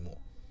work anymore.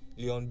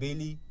 Leon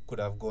Bailey could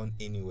have gone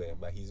anywhere,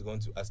 but he's gone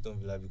to Aston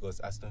Villa because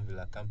Aston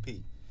Villa can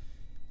pay.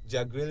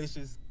 Jack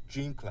Grealish's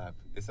dream club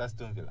is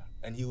Aston Villa,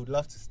 and he would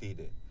love to stay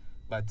there,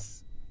 but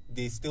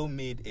they still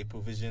made a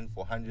provision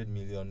for 100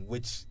 million,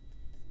 which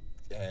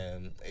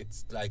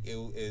it's like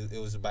it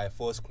was by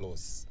force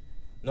clause.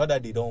 Not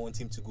that they don't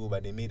want him to go,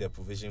 but they made a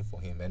provision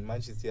for him, and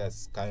Manchester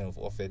has kind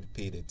of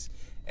paid it,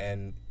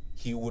 and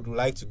he would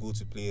like to go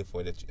to play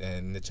for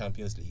the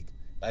Champions League,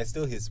 but it's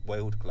still his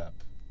boyhood club.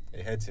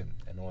 It hurt him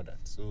and all that.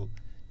 So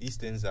these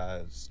things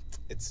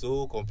it's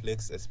so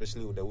complex,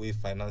 especially with the way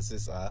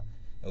finances are,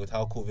 and with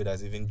how COVID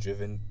has even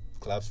driven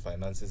clubs'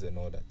 finances and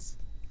all that.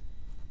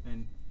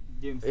 And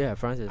James,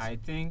 Francis, I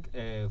think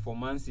for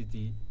Man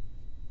City,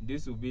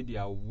 this will be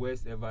their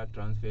worst ever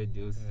transfer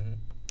deals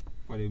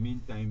for the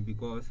meantime,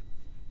 because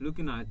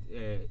looking at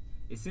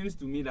it seems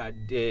to me that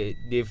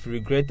they've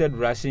regretted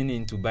rushing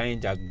into buying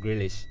Jack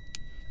Grealish,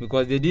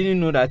 because they didn't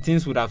know that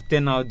things would have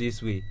turned out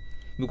this way.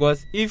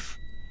 Because if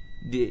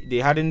they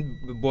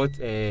hadn't bought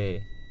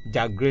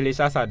Jack Grealish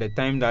as at the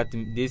time that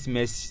this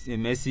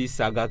Messi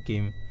saga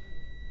came,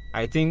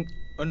 I think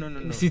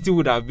City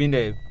would have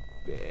been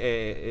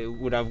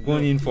would have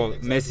gone in for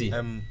Messi.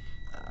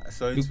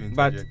 Sorry to interject.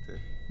 But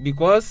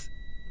because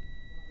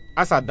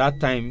as at that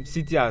time,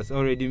 City has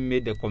already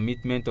made the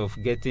commitment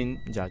of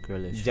getting Jack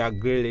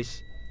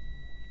Grealish.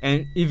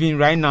 And even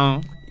right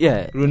now,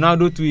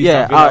 Ronaldo too is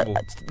available.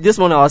 This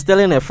morning I was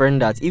telling a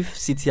friend that if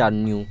City are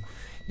new,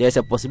 there's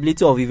a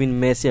possibility of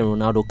even Messi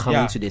and Ronaldo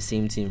coming to the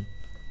same team.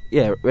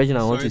 Yeah,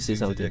 Reginald, I want to say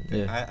something.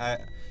 Yeah.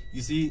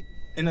 You see,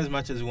 in as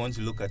much as we want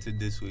to look at it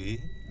this way,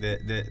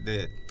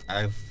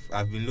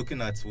 I've been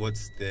looking at what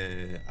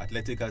the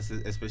Athletic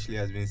especially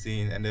has been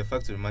saying, and the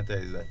fact of the matter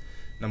is that,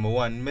 number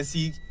one,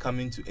 Messi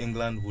coming to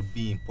England would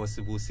be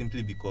impossible,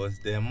 simply because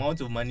the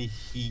amount of money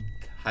he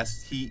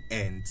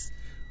earns,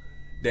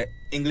 the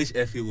English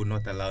FA would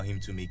not allow him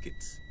to make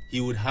it. He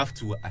would have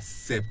to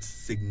accept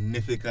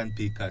significant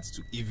pay cuts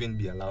to even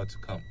be allowed to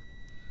come.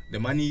 The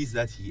money is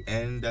that he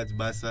earned at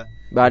Barca.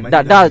 But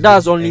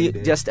that's only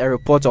just a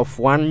report of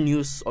one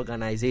news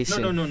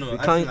organization. No.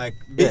 I think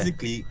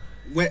basically,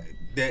 where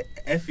the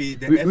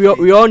FA,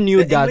 we all knew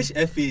the that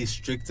English FA is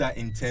stricter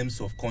in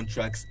terms of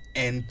contracts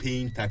and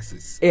paying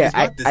taxes. Yeah, it's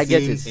not the I same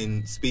get it.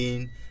 in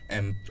Spain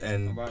and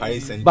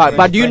Paris Saint-Germain.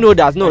 But do you know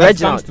that? No, when it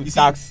Reginald. comes to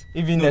tax,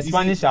 even the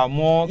Spanish are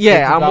more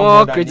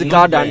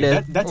critical than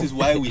the. That is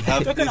why we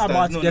have talking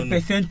about the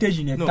percentage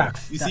in the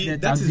tax. You see,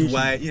 that is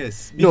why,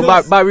 yes. No,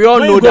 but we all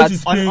know that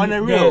on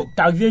a real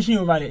taxation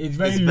over there is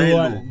very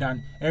lower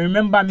than. And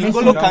remember,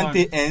 N'Golo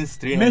Kante earns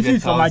 300,000. Messi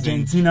is from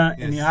Argentina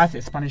and he has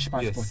a Spanish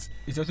passport. Yes.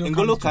 It's also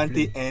N'Golo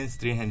Kante earns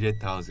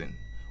 300,000.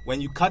 When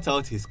you cut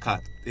out his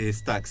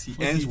tax, he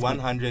earns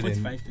 100.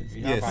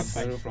 Yes,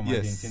 from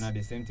Argentina,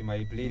 the same team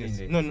he played in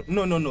the.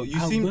 No.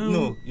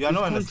 You are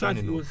not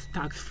understanding. It was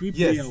tax-free.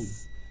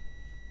 Yes,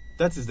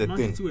 that is the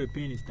thing.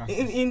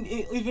 Even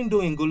Even though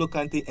N'Golo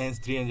Kante earns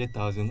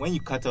 300,000, when you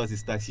cut out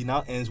his tax, he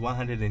now earns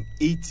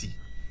 180.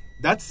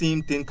 That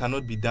same thing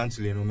cannot be done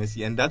to Lionel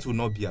Messi, and that will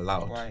not be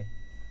allowed. Why?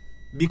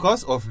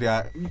 Because of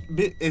their,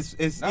 it's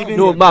even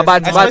no,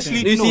 but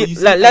especially you see,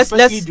 let's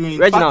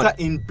Reginald,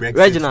 in Brexit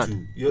Reginald,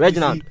 too.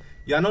 Reginald.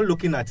 You are not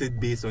looking at it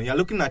based on. You are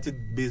looking at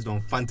it based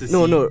on fantasy.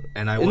 No,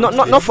 and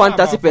not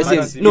fantasy per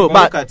se. No,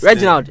 but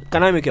Reginald,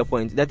 can I make a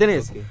point? The thing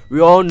is, we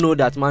all know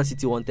that Man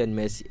City wanted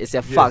Messi. It's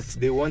a fact.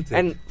 They wanted.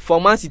 And for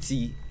Man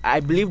City,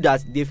 I believe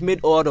that they've made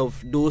all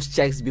of those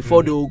checks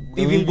before they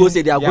even go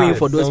say they are going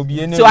for those.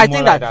 So I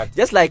think that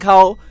just like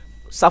how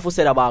Safo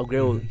said about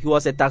Aguero, he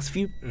was a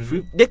tax-free.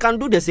 They can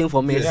do the same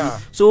for Messi. Yeah.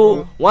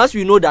 So once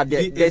we know that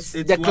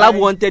the club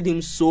wanted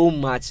him so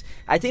much,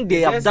 I think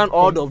they have done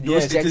all of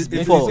those checks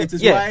before. It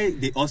is why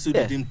they also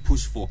didn't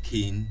push for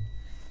Kane,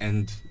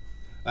 and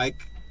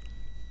like.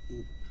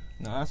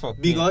 No, that's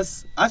what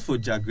because as for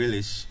Jack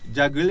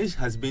Grealish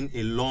has been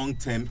a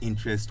long-term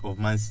interest of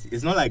Man City.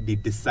 It's not like they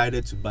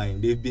decided to buy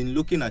him. They've been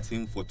looking at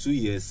him for 2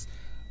 years.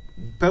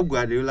 Pep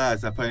Guardiola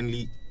has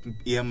apparently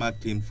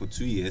earmarked him for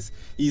 2 years.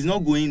 He's not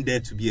going there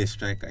to be a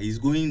striker. He's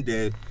going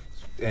there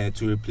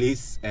to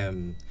replace. So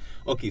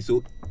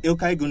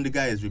Ilkay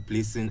Gundogan is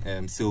replacing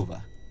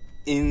Silva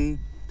in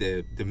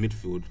the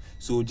midfield.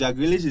 So Jack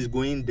Grealish is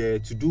going there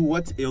to do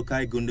what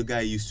Ilkay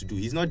Gundogan used to do.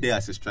 He's not there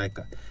as a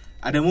striker.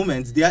 At the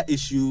moment, their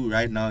issue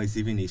right now is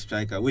even a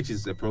striker, which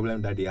is a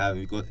problem that they have,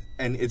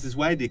 and it is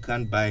why they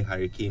can't buy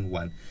Harry Kane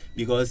one,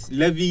 because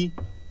Levy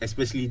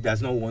especially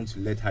does not want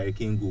to let Harry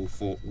Kane go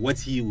for what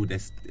he would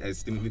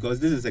estimate, because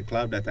this is a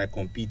club that I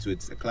compete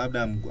with, a club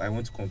that I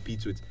want to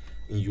compete with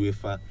in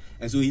UEFA,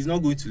 and so he's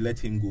not going to let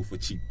him go for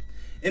cheap.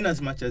 In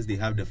as much as they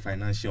have the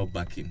financial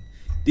backing,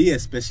 they,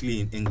 especially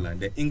in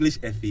England, the English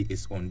FA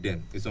is on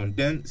them. It's on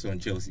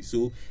Chelsea.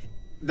 So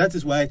that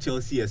is why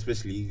Chelsea,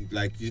 especially,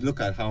 like, you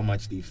look at how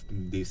much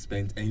they've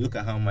spent and you look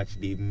at how much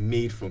they've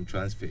made from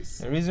transfers.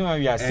 The reason why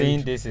we are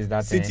saying this is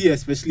that City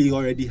especially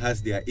already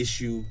has their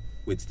issue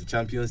with the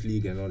Champions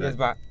League and all that.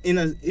 But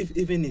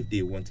even if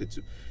they wanted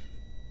to,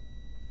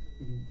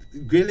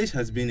 Grealish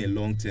has been a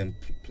long-term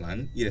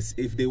plan. Yes,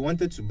 if they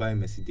wanted to buy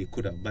Messi, they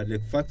could have. But the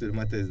fact of the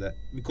matter is that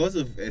because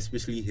of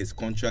especially his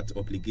contract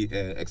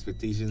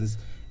expectations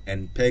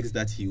and pegs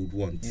that he would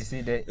want, you see,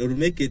 it would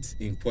make it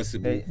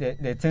impossible.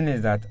 The thing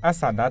is that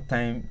as at that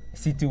time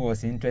City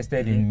was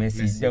interested in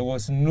Messi, there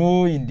was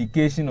no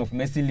indication of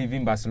Messi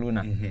leaving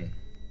Barcelona.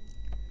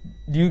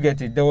 Do you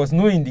get it? There was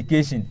no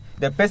indication.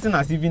 The person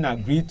has even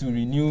agreed to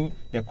renew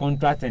the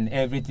contract and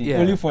everything,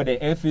 only for the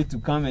FA to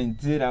come and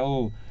say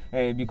that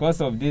because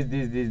of this,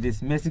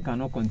 Messi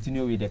cannot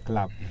continue with the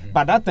club.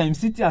 But that time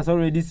City has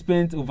already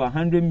spent over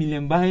 100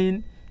 million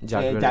buying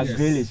Jack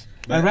Grealish.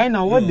 And right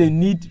now, what they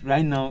need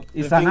right now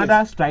is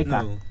another striker.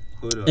 No,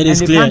 hold on.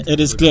 It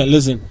is clear.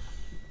 Listen,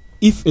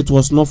 if it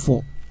was not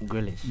for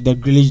the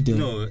Grealish deal,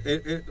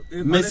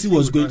 Messi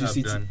was going to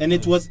City, and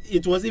it was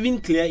even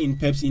clear in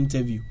Pep's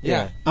interview.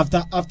 Yeah. After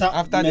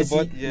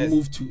Messi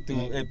moved to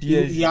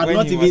PSG, he had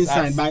not even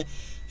signed. But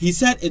he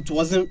said it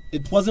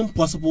wasn't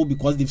possible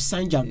because they've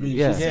signed Jack Grealish.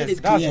 Yeah. He said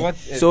it that's clear. what.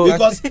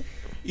 Because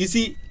you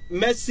see,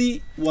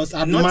 Messi was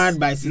admired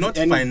by City, not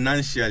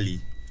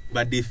financially,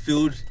 but they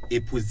filled a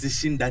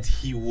position that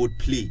he would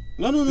play.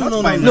 No.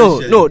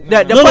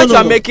 The point you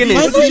are making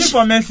is position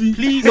for Messi.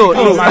 Please, no.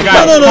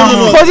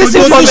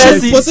 Position for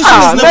Messi. Position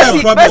is not a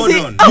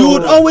problem. Messi. You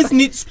would always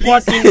need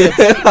squad in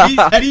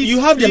there. You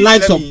have the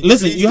likes of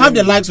you have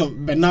the likes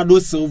of Bernardo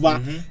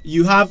Silva.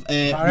 You have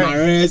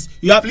Mahrez.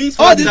 You have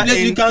all these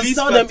players. You can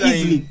sell them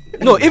easily.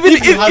 No,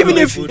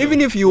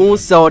 even if you won't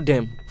sell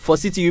them. For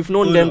City, you've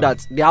known them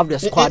that they have the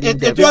squad in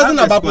there. It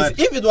wasn't about position.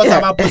 If it was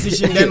about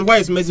position, then where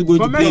is Messi going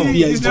to play?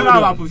 It's not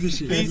about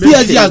position.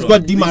 PSG has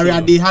got Di Maria,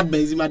 they had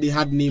Benzema, they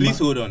had Neymar. Please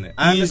hold on.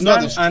 He is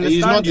not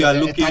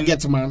a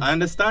target man. I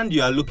understand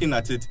you are looking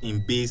at it in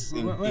base.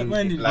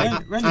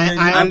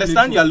 I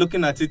understand you are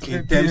looking at it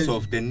in terms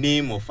of the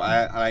name of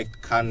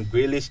can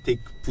Grealish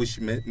push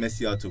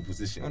Messi out of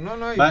position?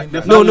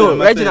 No,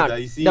 Reginald.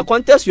 The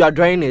contest you are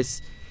drawing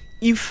is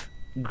if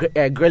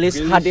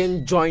Grealish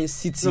hadn't joined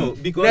City,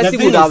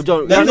 Messi would have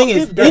joined. The thing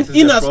is,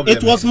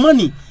 it was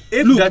money.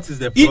 Look, that is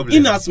the problem.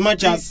 In as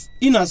much as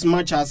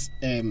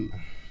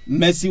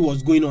Messi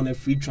was going on a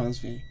free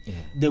transfer,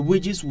 the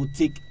wages would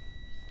take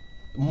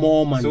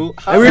more money. So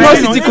And we know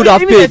City could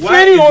have Even paid. the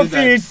training Why won't is it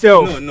pay that-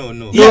 itself. No.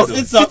 Yes, No,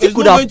 it's City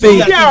could not have going to be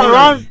paid. an Yeah, equivalent.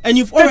 around And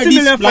you've 30 already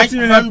million, splashed 40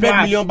 million 100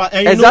 plus. million.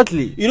 And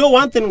Exactly. You know,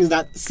 one thing is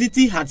that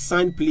City had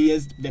signed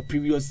players the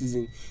previous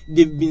season.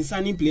 They've been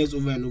signing players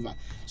over and over.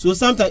 So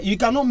sometimes you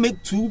cannot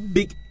make too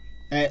big.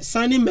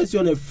 Signing Messi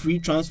on a free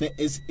transfer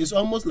is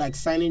almost like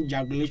signing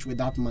Jack Grealish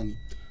without money.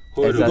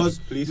 Hold on, Because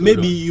please hold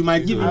maybe on. you might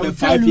Please give hold him on. a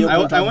 5-year I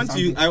contract. want or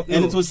you- something. I-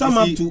 And no, it will sum you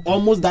up see, to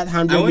almost that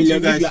 100 I want you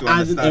million guys if you're to adding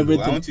understand.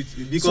 everything. I want you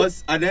to,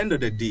 because at the end of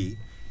the day,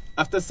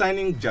 after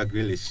signing Jack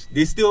Grealish,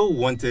 they still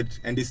wanted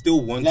and they still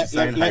want to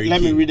sign Harry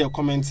let me Kane. read the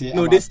comments here.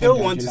 No, about they still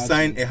Pep want to Guardiola.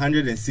 sign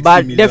 160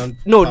 But million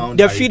pound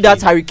the fee that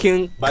Kane. Harry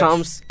Kane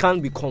But-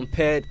 can't be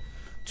compared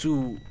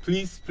to.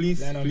 Please,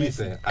 Lionel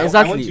Messi. I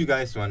Exactly. want you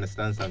guys to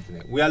understand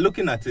something. We are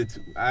looking at it.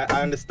 I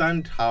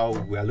understand how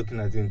we are looking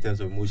at it in terms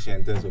of emotion,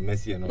 in terms of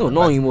Messi and all. No, that,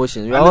 no but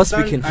emotions. We are all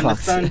speaking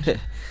facts.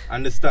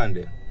 Understand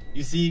it.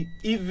 You see,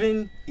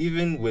 even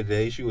with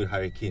the issue with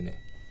Harry Kane,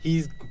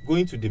 he's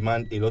going to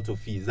demand a lot of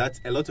fees. That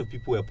a lot of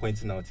people were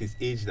pointing out his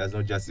age does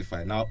not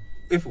justify. Now,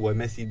 if it were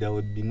Messi, there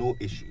would be no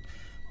issue.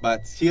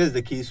 But here's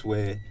the case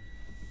where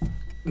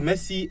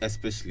Messi,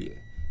 especially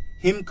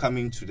him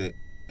coming to the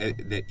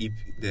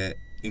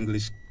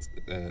English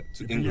to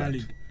Premier England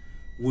League.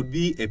 would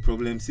be a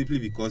problem simply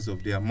because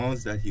of the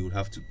amounts that he would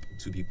have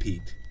to be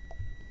paid.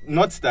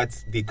 Not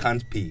that they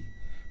can't pay,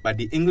 but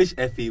the English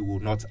FA will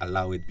not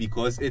allow it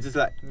because it is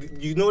like,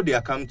 you know, they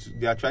are trying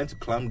to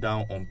clamp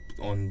down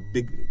on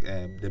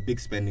the big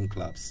spending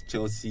clubs,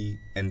 Chelsea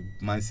and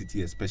Man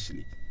City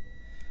especially.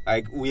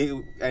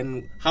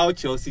 And how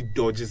Chelsea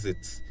dodges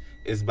it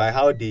is by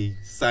how they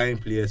sign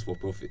players for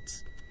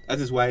profit. That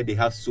is why they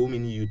have so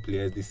many youth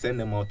players. They send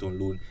them out on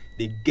loan.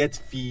 They get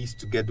fees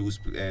to get those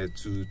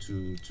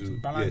to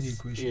balance the yes.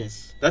 equation.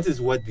 Yes. That is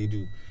what they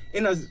do.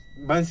 In as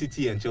Man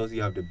City and Chelsea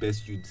have the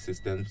best youth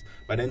systems,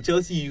 but then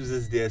Chelsea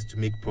uses theirs to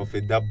make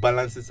profit that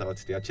balances out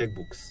their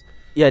checkbooks.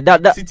 Yeah,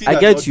 that City I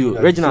does get not you, do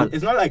that. Reginald. So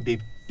it's not like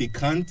they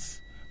can't,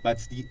 but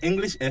the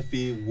English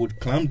FA would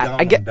clamp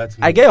down I get on that.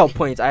 I get your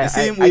point. The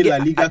same way La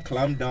Liga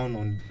clamped down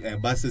on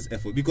Barca's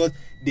effort because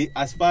they,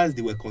 as far as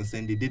they were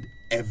concerned, they did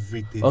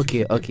everything.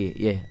 Okay,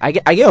 yeah. I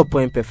get your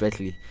point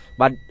perfectly.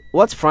 But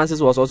what Francis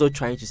was also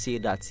trying to say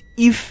that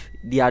if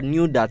they had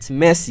knew that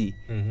Messi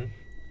Mm-hmm.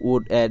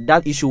 would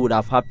that issue would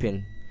have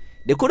happened,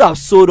 they could have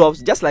sold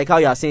off, just like how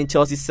you are saying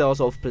Chelsea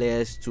sells off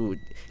players to.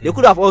 They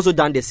could have also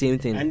done the same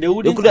thing. And they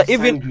wouldn't could have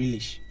even signed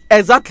Grealish.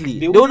 exactly.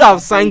 They would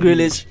have signed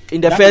Grealish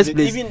in the That first is it.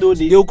 place. Even though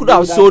They could they have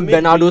would sold made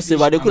Bernardo Grealish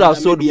Silva. They could have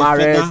and sold maybe a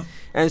Mahrez further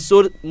and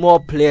sold more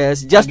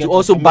players just to target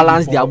also of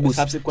balance maybe their for books.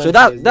 subsequent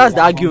So years, that's they the will have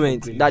gone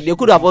argument for that Grealish. they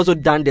could have also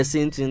done the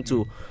same thing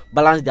to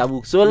balance their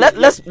books. So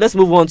let's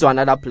move on to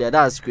another player.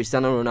 That's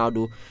Cristiano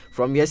Ronaldo.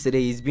 From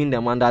yesterday, he's been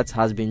the man that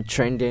has been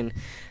trending.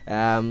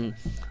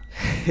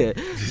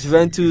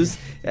 Juventus.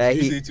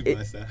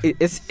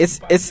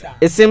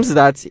 It seems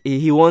that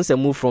he wants a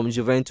move from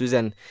Juventus,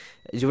 and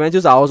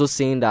Juventus are also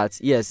saying that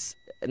yes.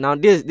 Now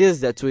this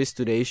is the twist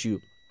to the issue.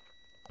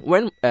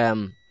 When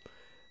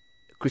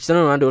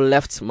Cristiano Ronaldo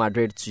left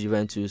Madrid to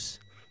Juventus,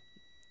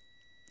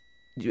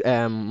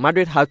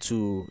 Juventus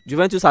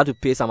had to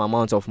pay some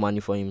amount of money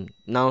for him.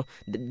 Now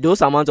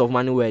those amounts of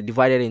money were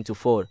divided into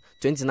four: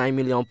 29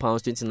 million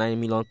pounds, 29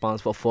 million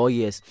pounds for 4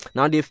 years.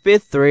 Now they've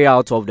paid 3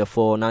 out of the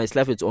 4. Now it's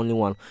left with only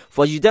 1.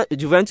 For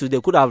Juventus,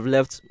 they could have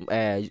left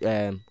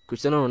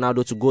Cristiano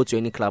Ronaldo to go to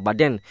any club, but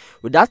then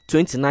with that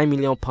 29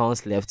 million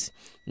pounds left,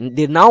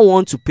 they now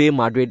want to pay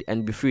Madrid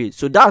and be free.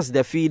 So that's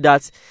the fee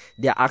that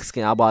they're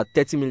asking, about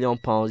 30 million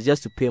pounds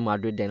just to pay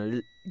Madrid,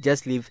 then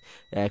just leave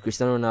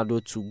Cristiano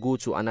Ronaldo to go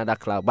to another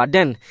club. But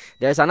then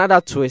there's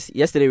another twist.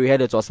 Yesterday we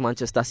heard it was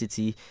Manchester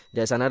City.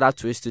 There's another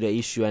twist to the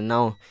issue, and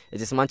now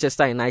it is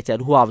Manchester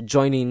United who have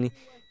joined in.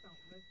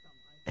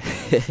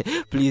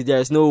 Please,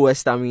 there's no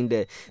West Ham in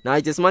there. Now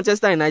it is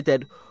Manchester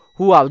United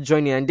who have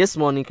joined in, and this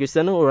morning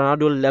Cristiano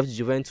Ronaldo left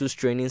Juventus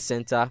training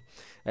center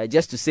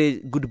just to say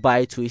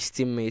goodbye to his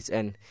teammates,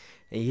 and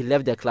he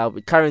left the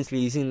club. Currently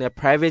he's in a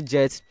private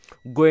jet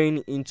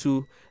going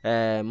into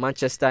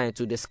Manchester and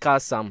to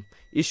discuss some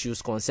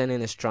issues concerning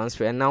his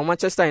transfer. And now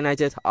Manchester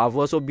United have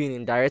also been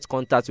in direct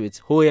contact with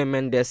Jorge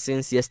Mendes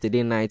since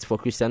yesterday night for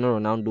Cristiano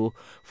Ronaldo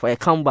for a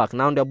comeback.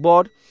 Now the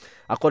board,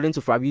 according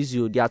to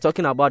Fabrizio, they are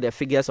talking about the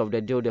figures of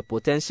the deal, the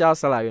potential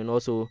salary, and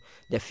also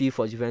the fee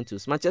for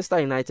Juventus. Manchester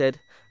United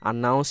are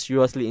now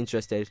seriously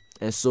interested,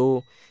 and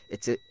so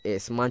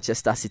it's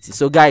Manchester City.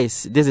 So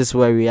guys, this is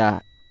where we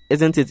are.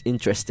 Isn't it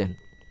interesting?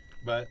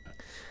 But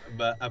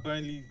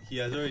apparently he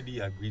has already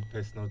agreed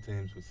personal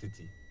terms with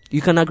City. You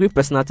can agree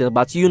personal terms,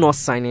 but you not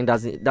signing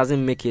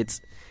doesn't make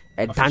it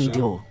a done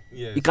deal.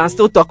 Yeah, You can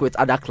still talk with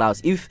other clubs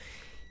if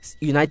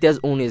United's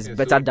own is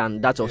better than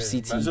that of yeah,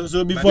 City.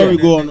 So before we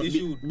go on,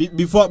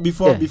 before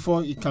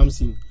Yeah. it comes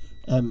in,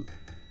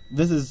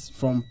 this is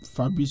from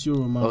Fabrizio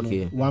Romano.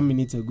 Okay. 1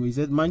 minute ago, he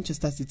said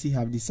Manchester City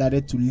have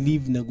decided to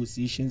leave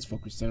negotiations for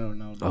Cristiano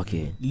Ronaldo.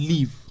 Okay.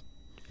 Leave.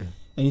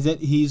 And he said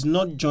he is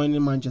not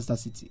joining Manchester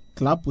City.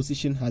 Club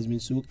position has been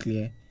so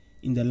clear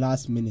in the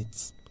last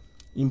minutes.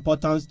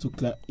 Important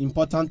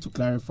to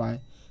clarify.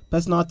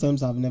 personal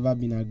terms have never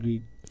been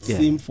agreed. Yeah.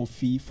 Same for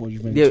fee for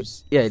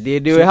Juventus. They So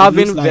were it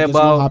having looks like it's verbal.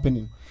 not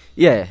happening.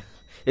 Yeah.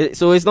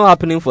 So it's not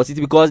happening for City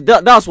because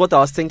that's what I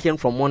was thinking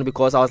from one,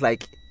 because I was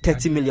like,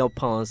 30 million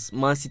pounds,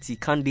 Man City,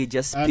 can't they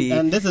just pay?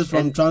 And this is from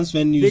And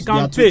Transfer News. They can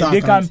their pay. Twitter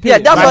They can account. pay. Yeah,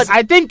 that's But what-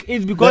 I think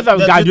it's because The of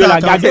Twitter Guardiola.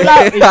 account.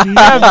 Guardiola is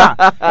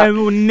never and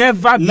will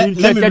never be Let me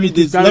interested in read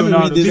this. Cristiano Let me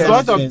read Ronaldo this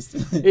because out of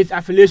first. its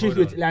affiliations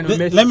with Lionel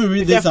Messi. Let me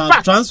read It's this a out.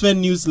 fact. Transfer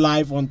News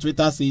Live on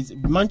Twitter says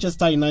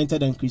Manchester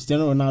United and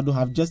Cristiano Ronaldo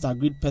have just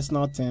agreed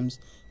personal terms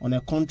on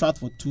a contract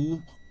for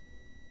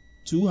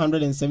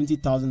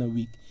 270,000 a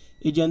week.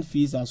 Agent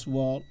fees as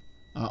well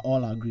are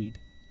all agreed.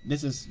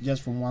 This is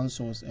just from one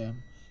source,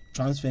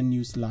 Transfer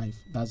News Live,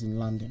 that's in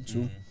London.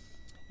 So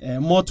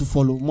more to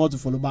follow,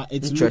 but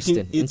it's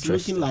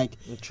looking like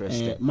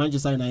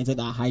Manchester United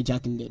are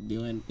hijacking the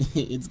deal, and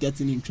it's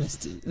getting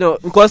interesting. No,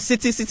 because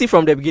City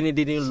from the beginning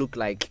didn't look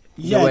like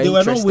They were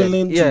not interested.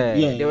 willing to. Yeah,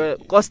 They were,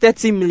 because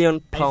 30 million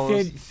I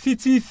pounds. said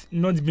City's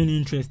not being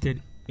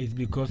interested is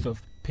because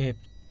of Pep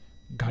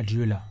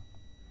Guardiola,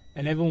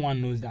 and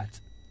everyone knows that.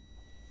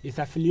 Its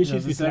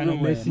affiliations with Lionel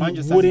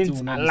Messi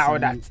wouldn't allow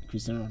that.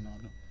 Cristiano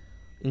Ronaldo.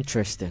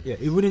 Interesting. Yeah,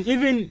 it wouldn't.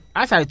 Even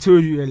as I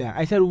told you earlier,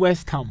 I said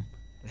West Ham.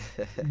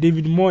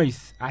 David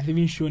Moyes has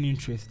even shown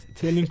interest,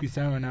 telling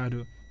Cristiano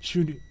Ronaldo,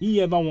 should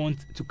he ever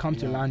want to come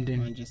to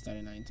London. Manchester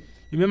United.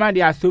 Remember,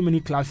 there are so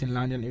many clubs in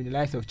London, in the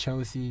likes of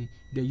Chelsea,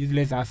 the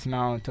useless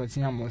Arsenal,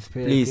 Tottenham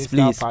Hotspur. Please. And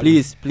then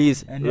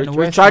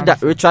Richard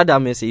Messi,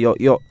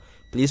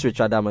 please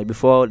Richard Messi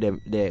before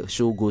the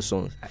show goes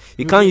on.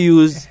 You can't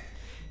use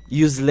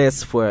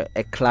useless for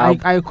a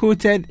club. I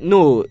quoted.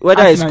 No,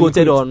 whether Arsenal it's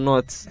quoted you or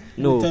not.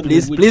 No, Quoted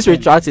please with which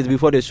retract it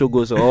before the show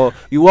goes on, or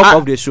you walk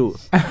off the show.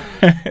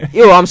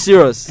 Yo, I'm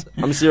serious.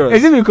 Is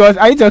it because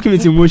are you talking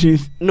with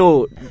emotions?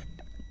 No,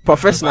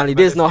 professionally,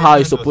 this is not how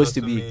it's supposed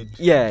to be.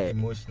 Yeah.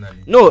 Emotionally.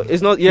 No,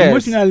 it's not. Yeah.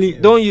 Emotionally,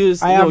 Don't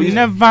use. I have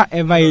never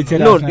ever hated.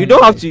 No, Arsenal. you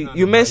don't have to. No,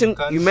 You mentioned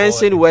can't you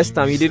mentioned forward West it.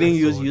 Ham. You didn't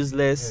Useless use or-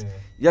 useless. Yeah.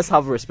 Just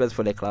have respect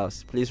for the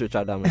class. Please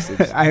retract that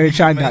message. I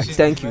retract that.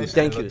 Thank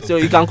you. So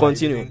you can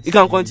continue. You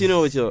can continue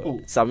with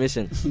your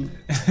submission.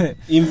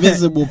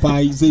 Invisible pie,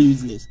 you say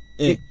useless.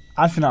 Hey,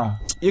 Arsenal.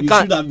 You you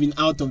can should have been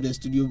out of the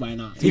studio by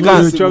now. You can't-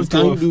 Invisible, you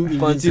chop do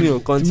continue.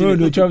 invisible. No,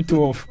 they chop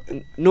 12.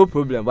 No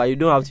problem, but you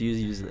don't have to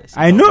use useless.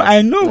 I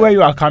know where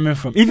you are coming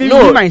from. Even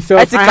No, me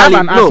myself, I have an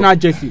ethically, no. Arsenal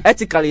jersey.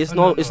 Ethically, it's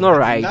not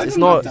right. That's It's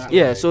not not. that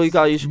Yeah. right. So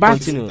you should But-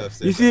 continue.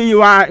 You see,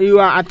 you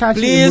are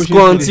attaching. Please emotions to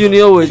this.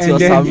 continue with And your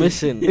then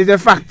submission. It's a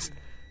fact.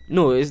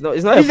 No, it's not.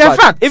 It's not It's a a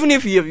fact. fact. Even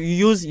if you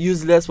use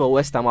useless for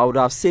West Ham, I would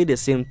have said the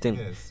same thing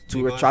Yes, to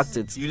because retract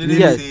it. You didn't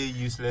Yes. say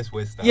useless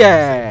West Ham.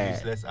 Yeah. You said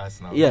useless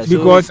Arsenal. Yeah, so-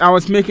 Because I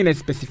was making a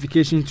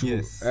specification to.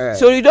 Yes.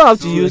 So you don't have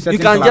to So use. You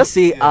certain can club- just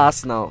say Yeah.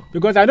 Arsenal.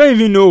 Because I don't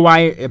even know why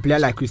a player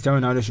like Cristiano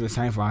Ronaldo should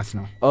sign for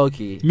Arsenal.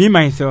 Okay. Me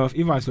myself,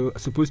 if I was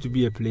supposed to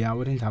be a player, I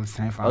wouldn't have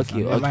signed for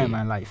Arsenal. Okay, Never okay. in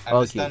my life.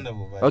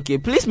 Understandable. but Okay.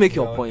 Please make we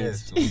your are point. on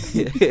so-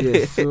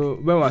 Yes. So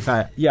where was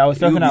I? Yeah, I was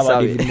talking You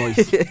about deserve David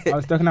Moyes. I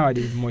was talking about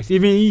David Moyes.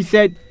 Even he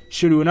said,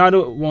 should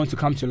Ronaldo want to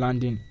come to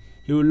London,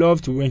 he would love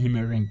to win him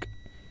a ring.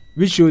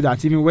 Which shows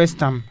that even West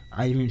Ham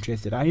are even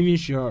interested. I'm even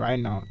sure right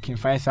now, King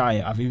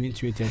Faisal have even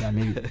tweeted that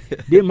maybe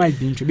they might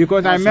be interested.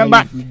 Because I That's why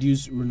remember, you've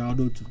reduced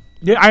Ronaldo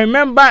to. I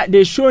remember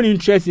they showed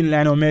interest in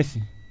Lionel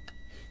Messi.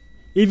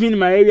 Even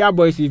my area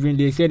boys, even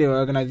they said they were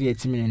organizing a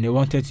team and they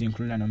wanted to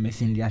include Lionel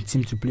Messi in their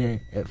team to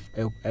play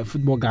a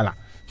football gala.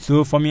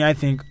 So for me, I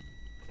think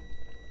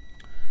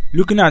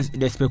looking at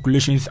the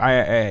speculations,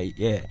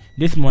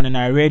 this morning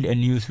I read a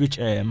news which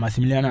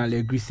Massimiliano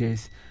Allegri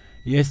says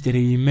yesterday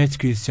he met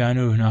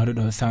Cristiano Ronaldo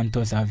dos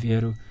Santos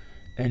Aveiro,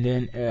 and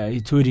then he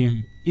told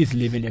him he's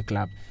leaving the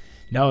club.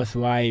 That was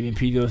why even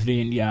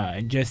previously in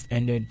the just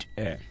ended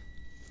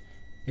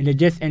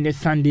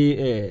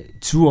Sunday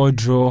 2-2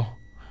 draw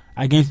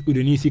against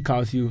Udinese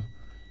Calcio,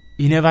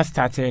 he never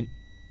started,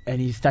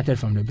 and he started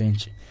from the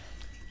bench.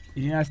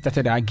 He never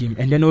started that game,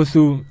 and then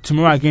also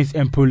tomorrow against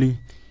Empoli,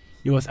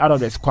 he was out of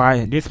the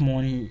squad. This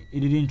morning he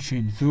didn't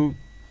train. So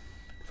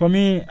for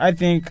me, I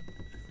think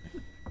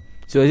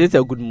So is it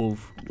a good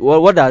move?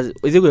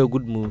 Is it a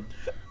good move?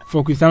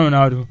 for Cristiano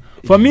Ronaldo,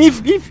 for me,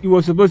 if he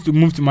was supposed to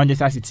move to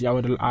Manchester City, I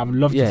would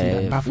love to see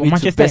that. But for Me too,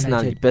 Manchester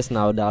United,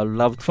 personally, I would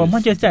love to. for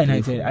Manchester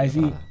United, I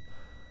see.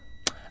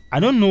 I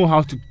don't know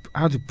how to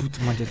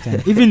put Manchester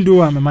United, even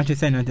though I'm a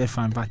Manchester United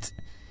fan, but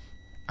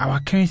our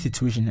current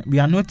situation, we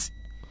are not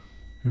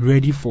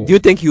ready for Do you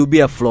think he'll be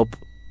a flop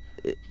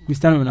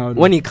Cristiano Ronaldo.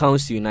 when he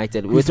comes to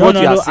United? With Cristiano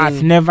what you are Ronaldo has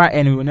saying, never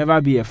and will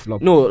never be a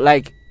flop. no,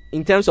 like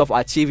in terms of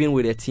achieving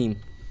with a team.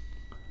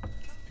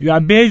 You are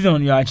based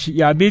on you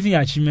are basing your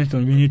achievements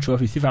on winning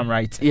trophies, if I'm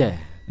right. Yeah.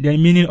 Then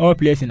meaning all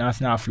players in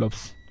Arsenal are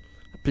flops.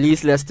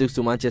 Please let's stick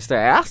to Manchester.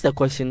 I asked the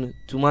question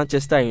to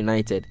Manchester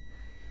United.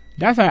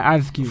 That's why I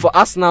ask you. For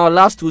Arsenal,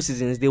 last 2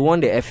 seasons they won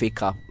the FA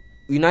Cup.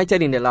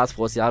 United in the last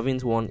 4 seasons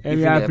haven't won And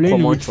we even are a playing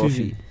common which trophy.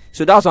 season?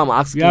 So that's what I'm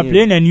asking We are you.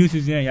 playing a new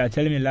season and you are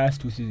telling me last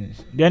 2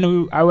 seasons.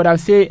 Then I would have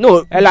said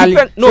No, El Ali.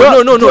 no.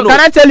 Can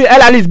I tell you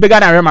El Ali is bigger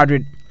than Real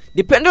Madrid?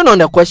 Depending on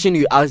the question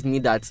you asked me,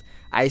 that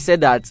I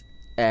said that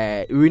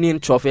winning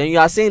trophy, and you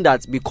are saying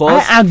that because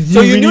I asked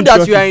so you you knew winning that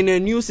trophy. we are in a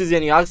new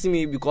season. You're asking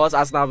me because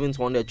Arsenal haven't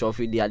won the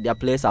trophy, their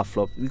players are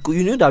flopped.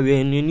 You knew that we are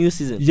in a new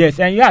season. Yes,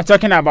 and you are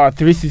talking about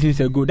 3 seasons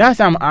ago. That's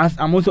why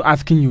I'm also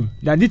asking you.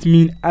 Does it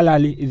mean Al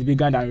Ahly is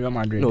bigger than Real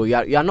Madrid? No, you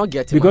are not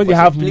getting because my they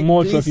have question.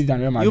 more trophies than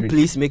Real Madrid. You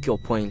please make your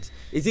point.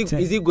 Is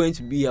it going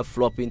to be a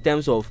flop in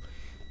terms of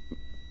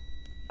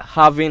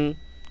having?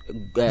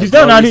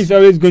 Cristiano Ronaldo is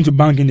always going to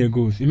bank in the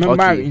goals.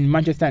 Remember, Okay. in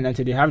Manchester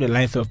United, they have the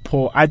likes of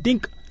Paul. I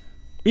think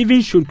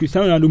even should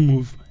Cristiano Ronaldo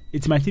move,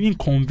 it might even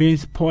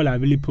convince Paul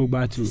Abili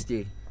Pogba to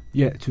stay.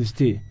 to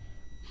stay.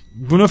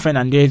 Bruno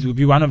Fernandes will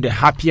be one of the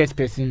happiest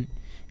person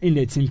in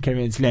the team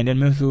currently, and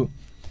then also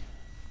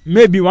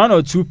maybe 1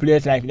 or 2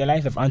 players like the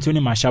likes of Anthony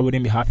Martial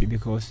wouldn't be happy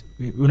because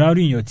with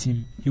Ronaldo in your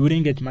team, he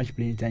wouldn't get much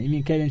playing time.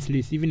 Even currently,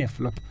 it's even a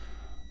flop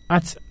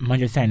at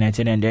Manchester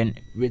United, and then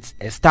with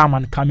a star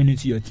man coming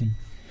into your team,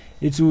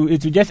 it will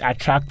just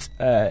attract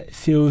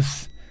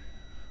sales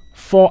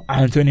for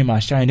Anthony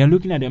Martial. And then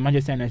looking at the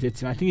Manchester United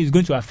team, I think it's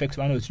going to affect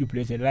 1 or 2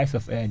 players, the likes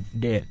of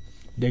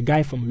the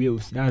guy from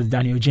Wales, that's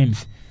Daniel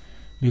James,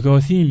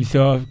 because he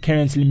himself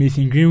currently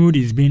Mason Greenwood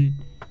is been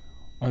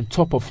on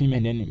top of him,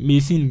 and then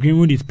Mason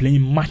Greenwood is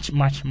playing much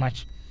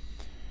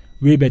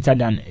way better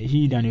than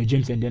Daniel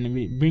James, and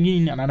then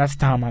bringing in another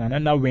star man,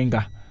 another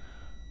winger.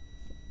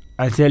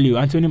 I tell you,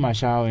 Anthony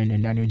Martial and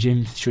then Daniel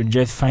James should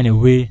just find a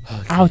way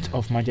out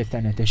of Manchester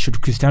United. Should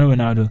Cristiano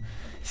Ronaldo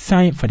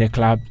sign for the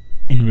club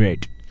in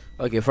red?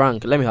 Okay,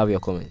 Frank, let me have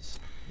your comments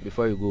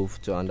before you go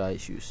to other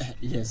issues.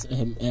 Yes,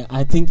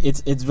 I think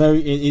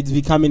it's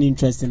becoming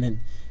interesting, and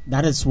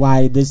that is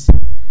why this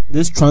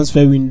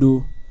transfer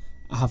window,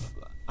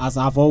 as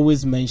I've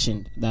always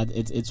mentioned, that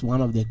it's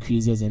one of the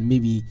craziest and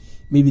maybe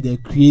the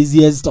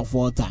craziest of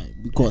all time,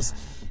 because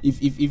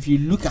if you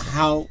look at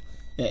how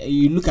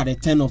you look at a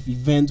turn of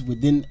events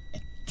within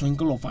a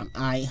twinkle of an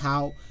eye,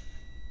 how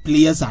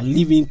players are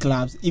leaving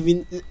clubs,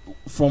 even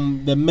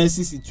from the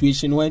Messi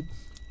situation when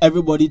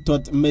everybody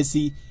thought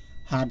Messi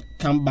had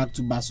come back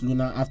to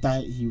Barcelona after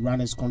he ran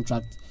his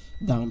contract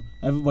down.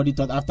 Everybody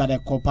thought after the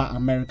Copa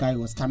America he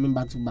was coming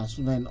back to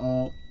Barcelona and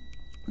all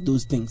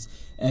those things.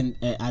 And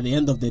at the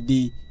end of the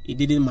day, it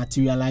didn't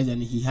materialize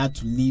and he had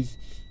to leave.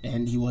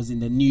 And he was in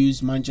the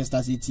news,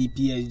 Manchester City,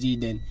 PSG.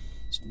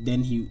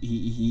 Then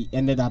he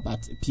ended up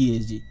at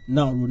PSG.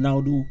 Now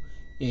Ronaldo,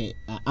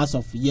 as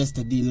of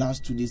yesterday,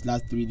 last 2 days,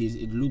 last 3 days,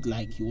 it looked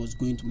like he was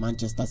going to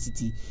Manchester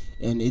City,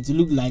 and it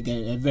looked like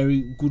a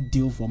very good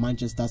deal for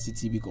Manchester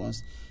City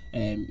because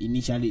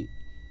initially,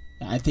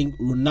 I think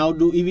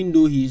Ronaldo, even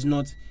though he is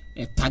not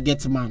a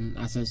target man,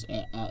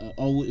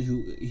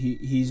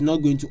 he's not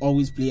going to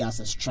always play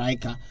as a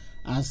striker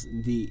as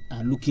they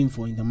are looking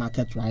for in the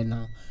market right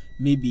now.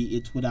 Maybe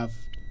it would have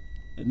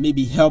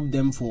helped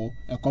them for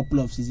a couple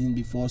of seasons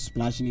before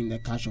splashing in the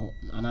cash of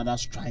another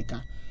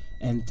striker,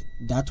 and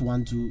that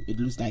one too, it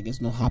looks like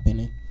it's not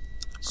happening.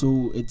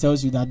 So it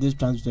tells you that this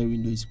transfer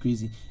window is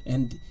crazy.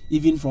 And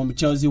even from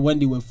Chelsea, when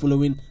they were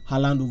following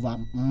Haaland over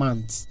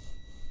months,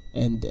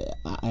 and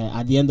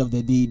at the end of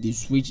the day, they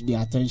switched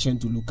their attention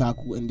to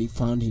Lukaku and they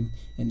found him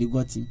and they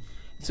got him.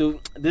 So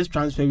this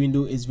transfer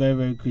window is very,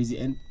 very crazy.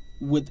 And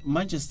with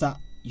Manchester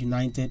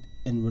United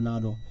and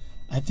Ronaldo,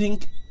 I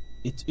think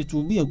it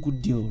will be a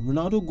good deal.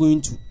 Ronaldo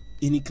going to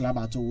any club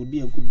at all would be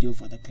a good deal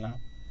for the club.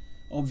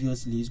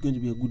 Obviously, it's going to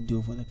be a good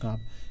deal for the club,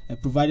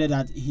 provided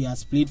that he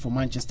has played for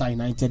Manchester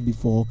United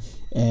before.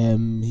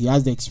 He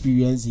has the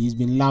experience. He's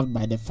been loved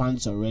by the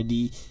fans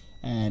already.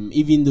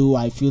 Even though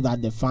I feel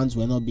that the fans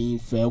were not being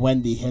fair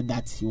when they heard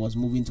that he was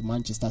moving to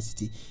Manchester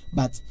City.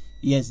 But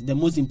yes, the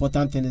most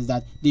important thing is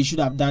that they should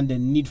have done the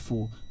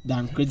needful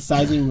than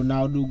criticizing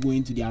Ronaldo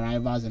going to their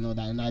rivals and all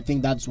that. And I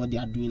think that's what they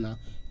are doing now.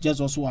 Just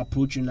also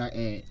approaching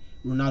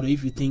Ronaldo.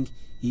 If you think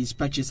he's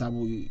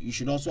purchasable, you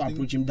should also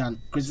approach him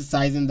than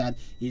criticizing that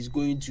he's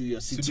going to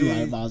your city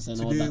rivals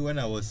and all that. Today, when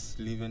I was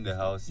leaving the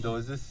house, there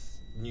was this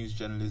news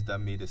journalist that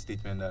made a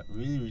statement that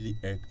really, really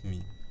irked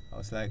me. I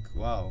was like,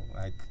 wow,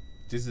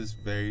 this is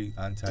very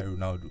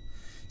anti-Ronaldo.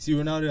 See,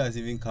 Ronaldo has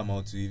even come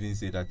out to even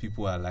say that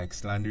people are like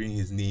slandering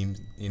his name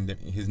in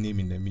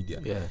the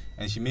media. Yeah.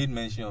 And she made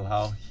mention of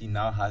how he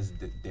now has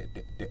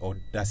the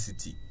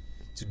audacity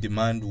to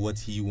demand what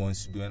he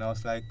wants to do. And I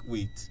was like,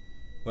 wait,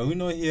 were we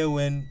not here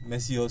when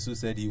Messi also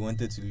said he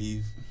wanted to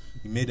leave?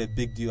 He made a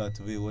big deal out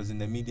of it. It was in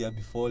the media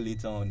before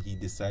later on he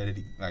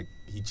decided,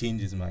 he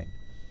changed his mind.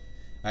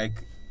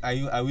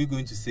 Are we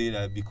going to say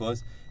that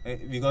because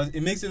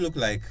it makes it look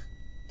like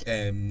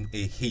a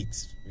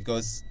hate,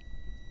 because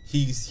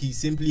he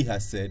simply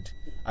has said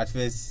at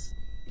first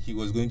he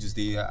was going to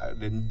stay.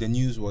 The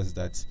news was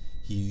that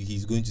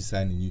he's going to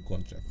sign a new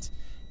contract.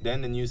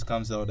 Then the news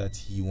comes out that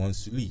he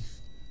wants to leave.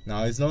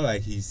 Now it's not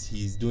like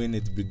he's doing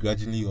it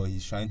begrudgingly or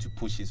he's trying to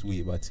push his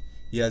way, but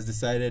he has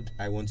decided,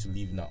 I want to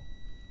leave now.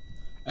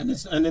 And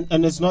it's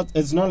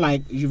not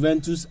like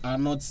Juventus are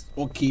not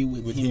okay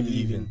with him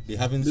leaving. They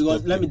haven't,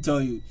 because let me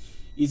tell you,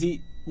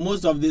 see,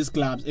 most of these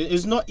clubs,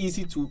 it's not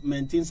easy to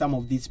maintain some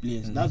of these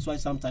players. Mm-hmm. That's why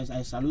sometimes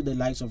I salute the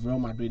likes of Real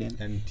Madrid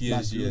and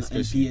PSG,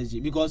 especially. And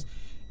PSG, because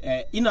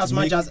in as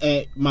much as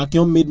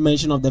Markion made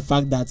mention of the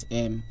fact that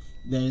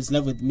there is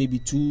left with maybe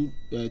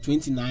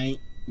 29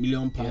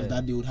 million pounds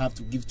that they would have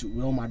to give to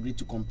Real Madrid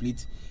to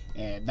complete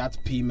that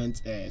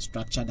payment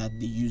structure that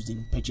they used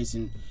in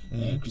purchasing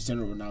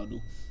Cristiano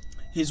Ronaldo.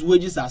 His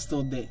wages are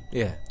still there.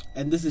 Yeah.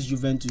 And this is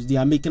Juventus. They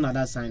are making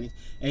other signings.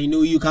 And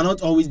you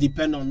cannot always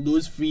depend on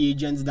those free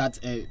agents that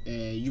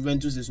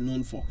Juventus is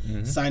known for.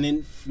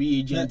 Signing free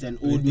agents and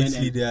old men.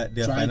 And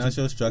their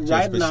financial structure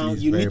right now,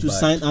 you need to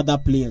sign other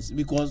players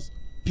because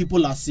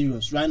people are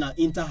serious. Right now,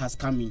 Inter has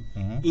come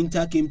in.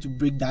 Inter came to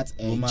break that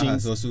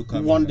jinx.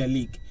 Won the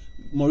league.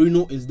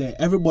 Mourinho is there.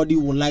 Everybody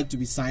would like to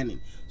be signing.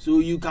 So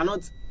you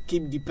cannot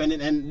keep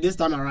depending. And this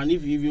time around,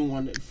 if you even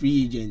want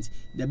free agents,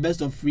 the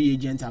best of free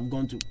agents have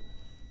gone to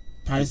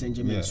Paris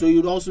Saint-Germain. Yeah. So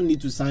you'd also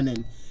need to sign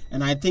in.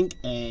 And I think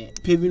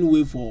paving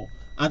way for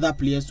other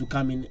players to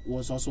come in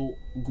was also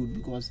good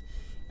because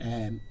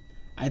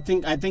I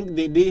think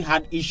they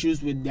had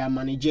issues with their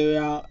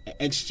managerial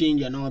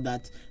exchange and all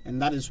that,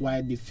 and that is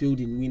why they failed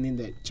in winning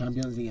the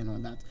Champions League and all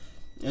that.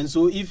 And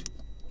so if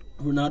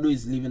Ronaldo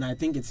is leaving, I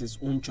think it's his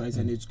own choice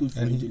and it's good for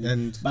him to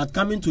leave. But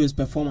coming to his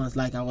performance,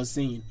 like I was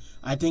saying,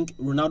 I think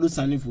Ronaldo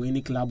signing for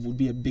any club would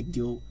be a big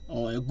deal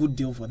or a good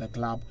deal for the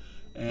club.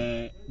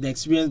 The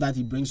experience that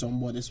he brings on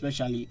board,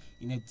 especially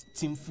in a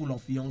team full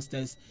of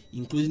youngsters,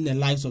 including the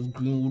likes of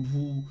Greenwood,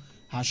 who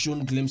has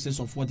shown glimpses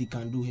of what he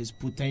can do, his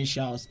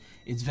potentials.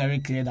 It's very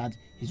clear that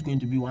he's going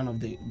to be one of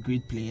the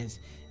great players.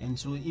 And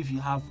so if you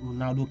have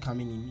Ronaldo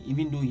coming in,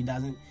 even though he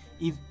doesn't,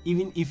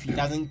 even if he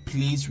doesn't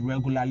play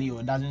regularly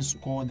or doesn't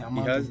score the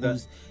amount of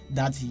goals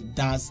that he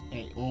does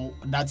or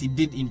that he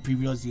did in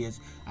previous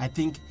years, I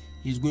think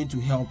he's going to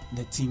help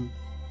the team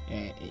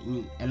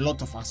in a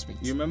lot of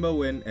aspects. You remember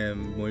when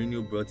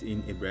Mourinho brought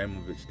in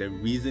Ibrahimovic? The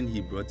reason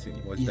he brought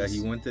him was that he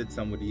wanted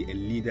somebody, a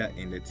leader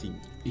in the team,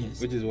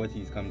 which is what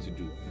he's come to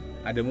do.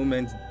 At the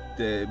moment,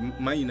 the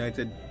Man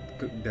United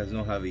does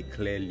not have a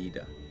clear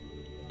leader.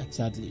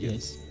 Exactly.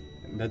 Yes.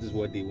 And that is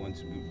what they want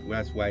to do.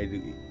 That's why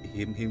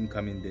him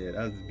coming there,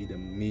 that would be the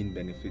main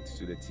benefit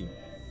to the team.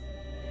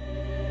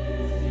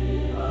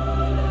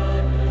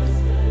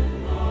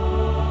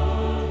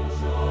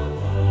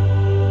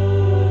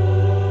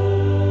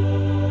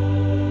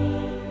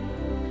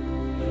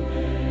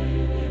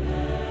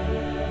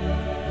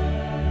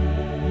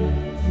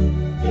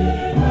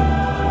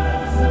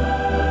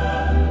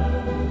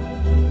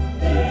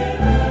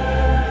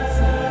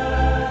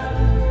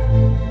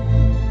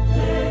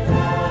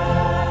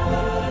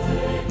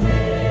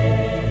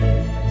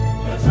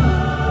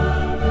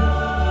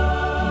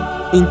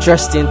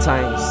 Interesting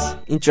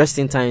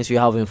times we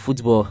have in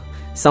football.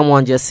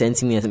 Someone just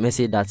sent me a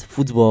message that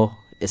football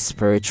is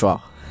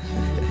spiritual.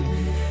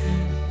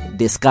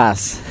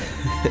 Discuss.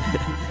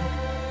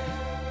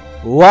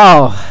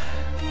 Wow.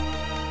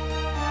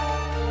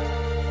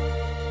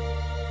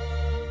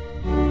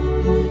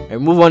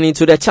 And move on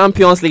into the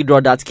Champions League draw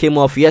that came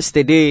off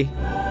yesterday.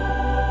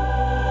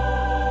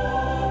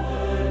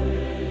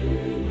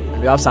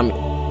 And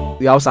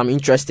we have some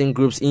interesting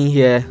groups in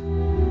here.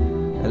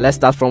 Let's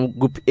start from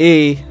Group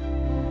A.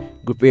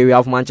 Group A, we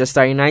have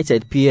Manchester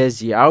United,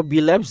 PSG,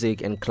 RB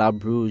Leipzig, and Club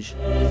Brugge.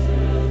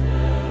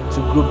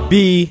 To Group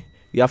B,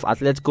 we have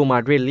Atletico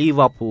Madrid,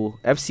 Liverpool,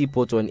 FC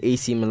Porto, and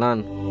AC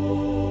Milan.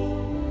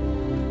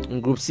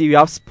 In Group C, we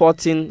have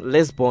Sporting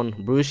Lisbon,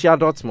 Borussia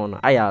Dortmund,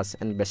 Ajax,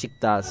 and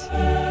Besiktas.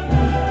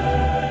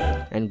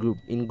 And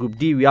in Group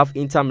D, we have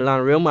Inter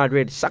Milan, Real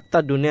Madrid,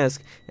 Shakhtar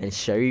Donetsk, and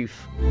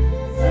Sheriff.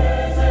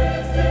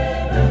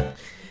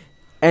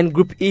 And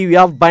Group E, we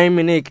have Bayern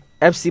Munich,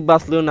 FC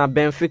Barcelona,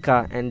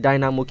 Benfica, and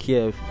Dynamo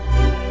Kiev.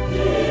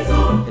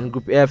 In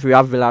Group F, we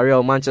have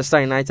Villarreal,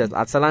 Manchester United,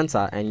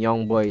 Atalanta, and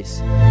Young Boys.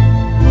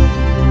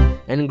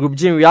 And in Group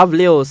G, we have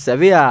Lille,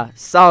 Sevilla,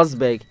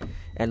 Salzburg,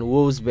 and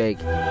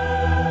Wolfsburg.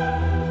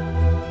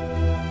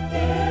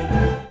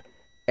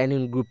 And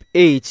in Group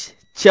H,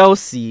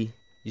 Chelsea,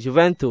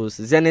 Juventus,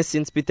 Zenit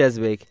St.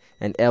 Petersburg,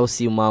 and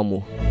LC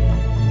Malmo.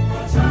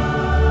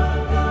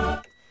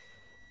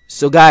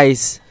 So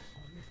guys,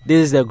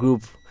 this is the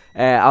group.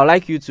 I would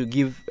like you to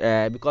give,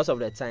 because of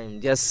the time,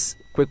 just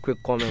quick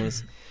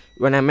comments.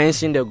 When I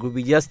mention the group,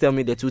 you just tell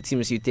me the two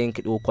teams you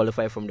think will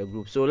qualify from the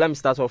group. So let me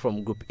start off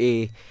from Group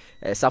A.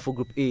 Safo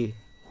Group A.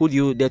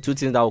 The two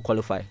teams that will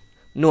qualify?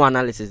 No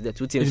analysis. The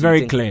two teams. It's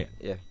very clear.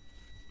 Yeah.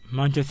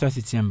 Manchester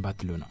City and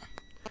Barcelona.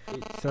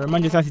 Sorry,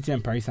 Manchester City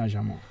and Paris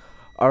Saint-Germain.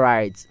 All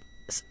right.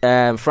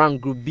 From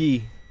Group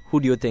B,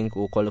 who do you think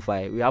will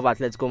qualify? We have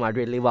Atletico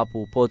Madrid,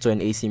 Liverpool, Porto,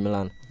 and AC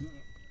Milan.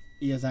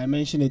 Yes, I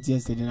mentioned it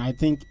yesterday. And I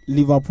think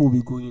Liverpool will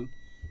be going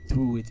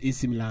through with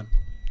AC Milan,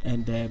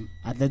 and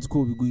Atletico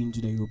will be going to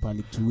the Europa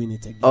League to win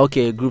it again.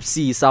 Okay, Group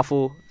C,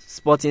 Safo,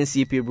 Sporting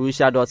CP,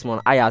 Borussia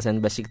Dortmund, Ajax,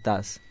 and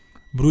Besiktas.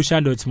 Borussia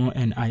Dortmund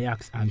and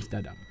Ajax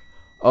Amsterdam.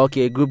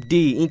 Okay, Group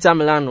D, Inter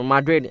Milan,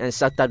 Madrid, and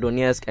Shakhtar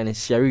Donetsk, and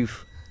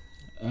Sheriff.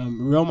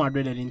 Real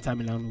Madrid and Inter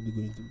Milan will be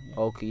going through. Yeah.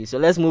 Okay, so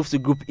let's move to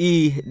Group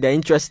E, the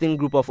interesting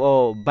group of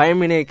all: Bayern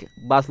Munich,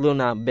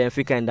 Barcelona,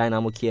 Benfica, and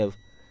Dynamo Kiev.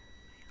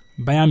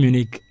 Bayern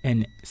Munich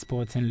and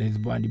Sporting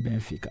Lisbon and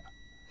Benfica.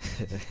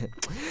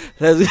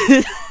 Let's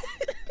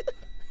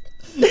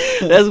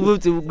let's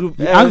move to Group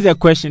F. Ask the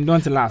question.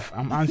 Don't laugh.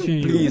 I'm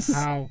answering Please. you.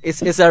 How?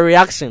 It's a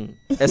reaction,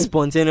 a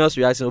spontaneous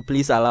reaction. So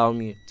please allow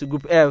me. To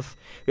Group F,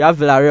 we have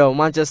Villarreal,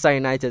 Manchester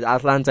United,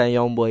 Atlanta, and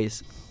Young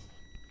Boys.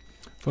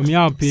 For me,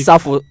 I'll pick.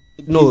 Safo.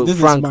 No, This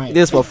is Frank. mine.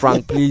 This for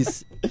Frank,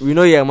 please. We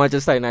know you're a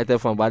Manchester United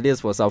fan, but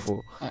this for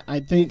Safo. I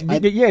think.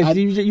 Yes,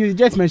 you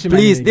just mentioned.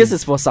 Please, my name this again.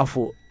 is for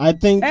Safo. I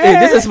think. Hey,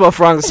 this is for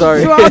Frank.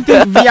 Sorry. So I'll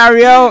take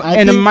Villarreal I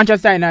and think-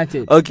 Manchester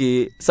United.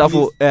 Okay,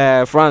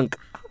 Safo. Frank.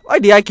 Why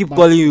did I keep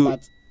calling you?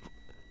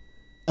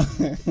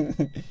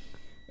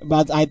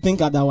 But I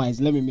think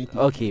otherwise. Let me make.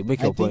 Okay, make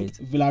I your think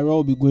point. Villarreal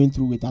will be going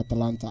through with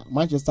Atalanta.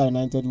 Manchester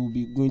United will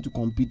be going to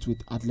compete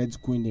with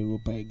Atletico in the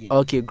Europa again.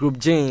 Okay, Group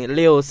J,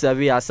 Leo,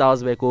 Sevilla,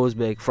 Salzburg,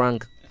 Wolfsburg,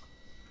 Frank.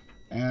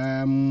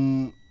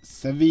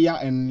 Sevilla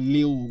and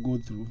Lille will go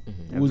through. A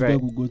very-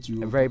 Wolfsburg will go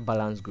through. A very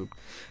balanced group.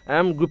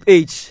 Group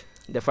H,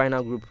 the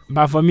final group.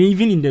 But for me,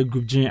 even in the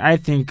Group G, I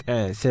think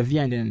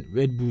Sevilla and then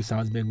Red Bull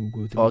Salzburg will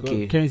go through. Okay.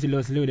 Because currently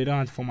lost Leo, they don't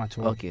have form at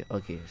all. Okay. So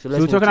So let's we're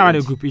move talking to about the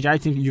H. Group H. I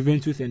think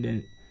Juventus and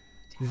then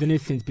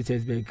Zenit St.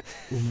 Petersburg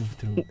will move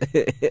through.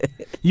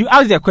 You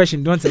ask the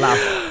question, don't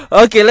laugh.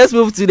 Okay, let's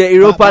move to the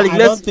Europa But League. I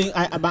Let's don't think.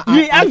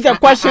 You ask the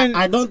question.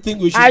 I don't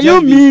think we should Are just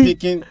you be me?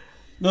 picking.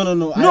 No. No,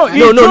 no.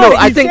 he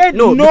I think said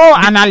no. no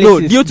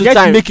analysis. No, due to Just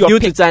time. make your Due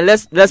to pick. time.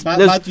 Let's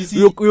But you see,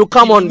 you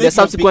come if on you the make your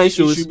subsequent pick,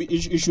 shows.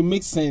 It should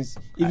make sense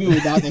even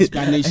without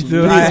explanation.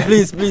 So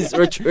Please,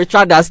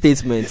 retract that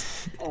statement.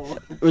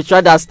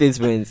 Retract that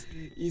statement.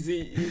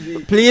 Easy.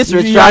 Please You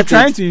are retract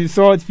trying it. to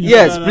insult people.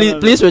 Yes, No.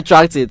 please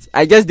retract it.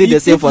 I just did the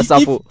same for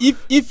Safo.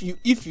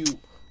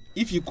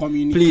 If you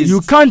communicate, Please.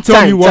 You can't tell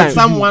Time, me what time. to do.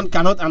 someone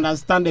cannot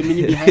understand the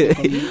meaning behind the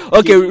communication.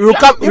 Okay, you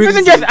come. You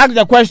didn't just ask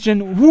the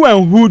question, who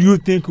and who do you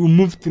think will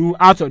move through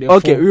out of the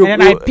Okay, four? you-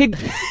 And you- I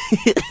picked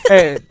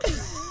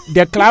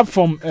the club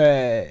from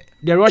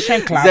the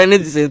Russian club,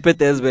 Zenit St.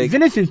 Petersburg.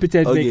 Zenit St.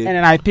 Petersburg, Okay. and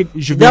then I picked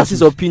That's Juventus.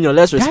 his opinion.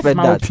 Let's That's respect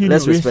my that. opinion.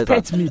 Let's respect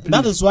that. me, please.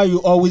 That is why you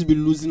always be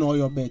losing all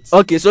your bets.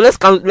 Okay, so let's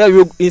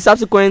in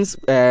subsequent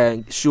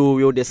show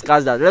we'll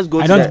discuss that. Let's go.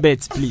 I to don't the,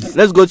 bet, please.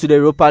 Let's go to the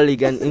Europa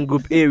League, and in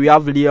Group A we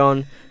have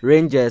Lyon,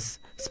 Rangers,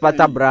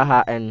 Sparta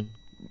Braha, and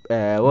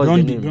what's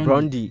the name?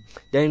 Brøndby.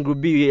 Then in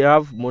Group B we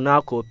have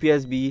Monaco,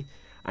 PSV,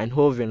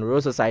 Eindhoven,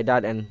 Real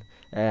Sociedad, and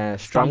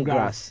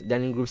Sturm-Graz.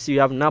 Then in Group C we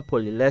have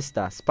Napoli,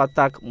 Leicester,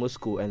 Spartak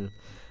Moscow, and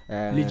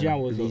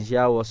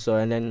Legia Warsaw.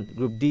 And then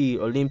Group D,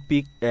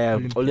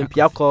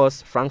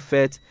 Olympiacos,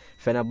 Frankfurt,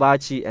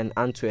 Fenerbahce, and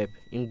Antwerp.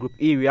 In Group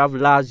E we have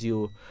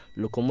Lazio,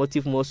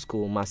 Lokomotiv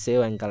Moscow,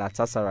 Marseille, and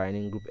Galatasaray. And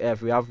in Group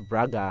F we have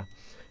Braga,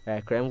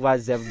 Cremva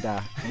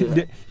Zvezda.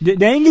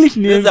 The English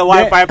name. This is the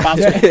Wi-Fi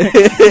password.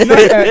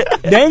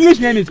 The English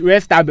name is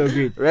Red Star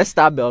Belgrade. Red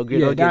Star Belgrade.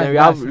 Yeah, Okay, then we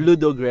that's have it.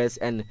 Ludogorets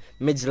and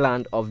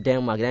Midtjylland of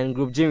Denmark. Then in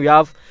Group G we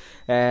have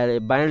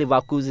Bayern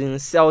Leverkusen,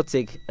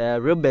 Celtic,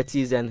 Real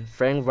Betis, and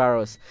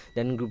Ferencváros.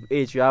 Then in Group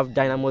H we have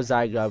Dynamo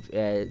Zagreb,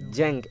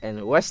 Genk,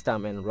 and West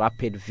Ham, and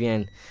Rapid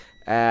Vienna.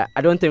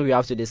 I don't think we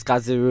have to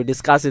discuss it. We'll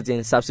discuss it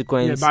in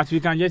subsequent. Yeah, but we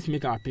can just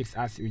make our picks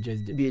as we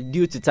just did.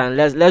 Due to time,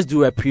 let's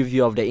do a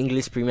preview of the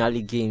English Premier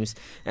League games,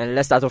 and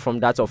let's start off from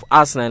that of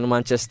Arsenal and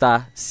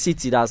Manchester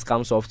City that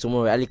comes off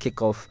tomorrow, early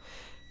kickoff.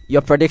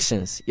 Your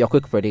predictions, your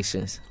quick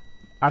predictions.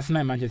 Arsenal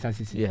and Manchester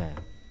City. Yeah.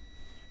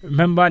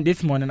 Remember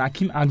this morning,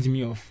 Akim asked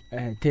me of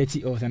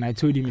 30 odds, and I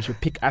told him he should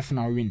pick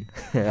Arsenal win.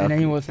 And then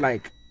he was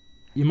like,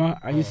 Ima,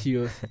 are you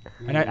serious?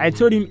 And I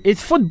told him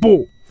it's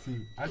football.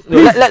 No,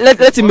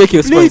 let him make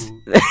his Please.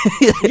 point.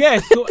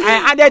 Yes, so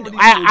I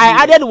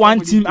added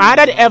one team. I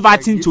added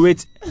Everton to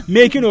it,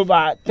 making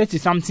over 30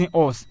 something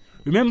odds.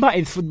 Remember,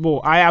 it's football.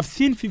 I have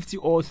seen 50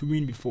 odds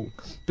win before.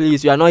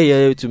 Please, you are not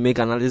here to make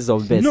analysis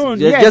of bets. No,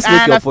 just yes, make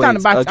I your understand,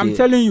 point. but Okay. I'm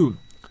telling you,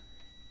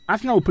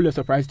 Arsenal will pull a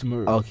surprise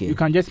tomorrow. Okay. You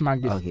can just mark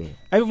this. Okay.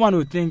 Everyone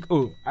will think,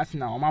 oh,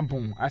 Arsenal,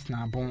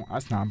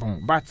 Arsenal,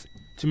 boom. But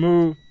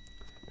tomorrow,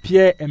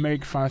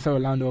 Pierre-Emerick François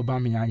Orlando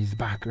Aubameyang is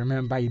back.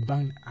 Remember, he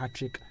banged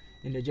hat-trick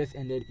in the just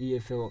ended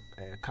EFL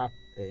Cup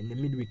in the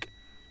midweek.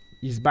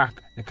 He's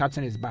back. The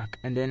captain is back.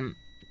 And then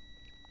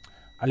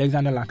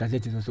Alexander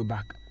Lacazette is also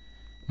back.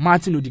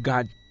 Martin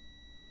Odegaard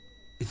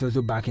is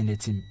also back in the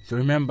team. So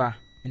remember,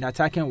 in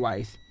attacking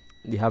wise,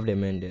 They have the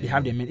men there. they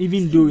have the men.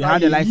 Even though we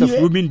have the likes of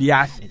Ruben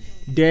Diaz,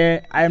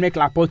 there, Aymeric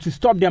Laporte to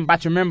stop them.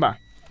 But remember,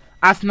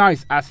 Arsenal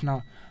is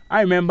Arsenal.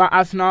 I remember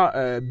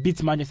Arsenal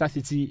beat Manchester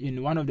City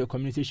in one of the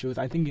community shows.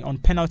 I think on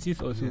penalties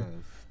also. Yes,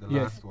 the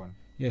last one.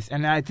 Yes,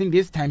 and I think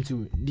this time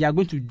too, they are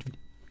going to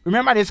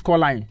remember this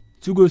scoreline: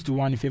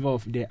 2-1 in favor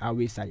of the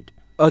away side.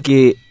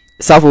 Okay,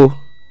 Safo.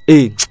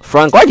 Hey,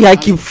 Frank. Why do I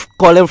keep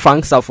calling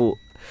Frank Safo?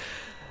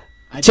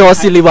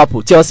 Chelsea,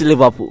 Liverpool.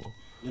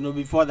 You know,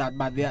 before that,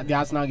 but the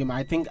Arsenal game,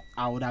 I think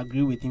I would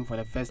agree with him for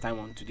the first time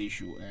on today's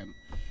show.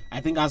 I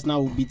think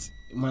Arsenal will beat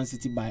Man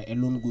City by a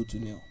lone goal to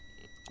 0.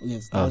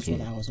 Yes, that's Okay.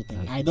 what I also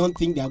think. Okay. I don't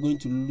think they are going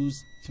to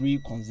lose 3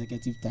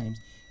 consecutive times,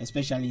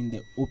 especially in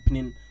the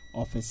opening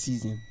of a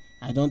season.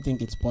 I don't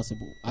think it's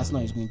possible.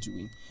 Arsenal is going to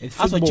win. It's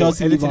As for football,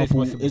 Chelsea, everything is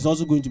Liverpool, possible. it's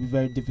also going to be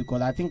very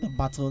difficult. I think the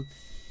battle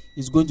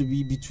is going to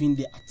be between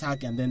the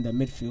attack and then the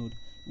midfield.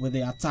 With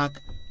the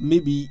attack,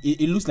 maybe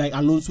it looks like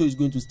Alonso is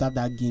going to start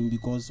that game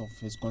because of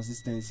his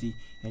consistency,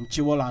 and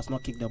Chilwell has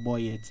not kicked the ball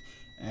yet.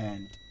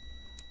 And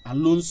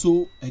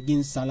Alonso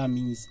against Salah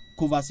means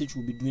Kovacic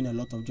will be doing a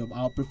lot of job.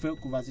 I'll prefer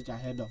Kovacic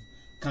ahead of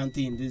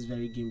Kante in this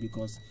very game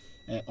because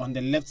on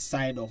the left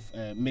side of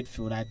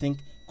midfield, I think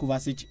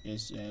Kovacic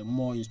is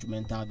more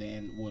instrumental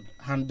and would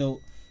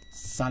handle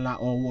Salah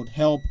or would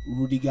help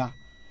Rudiger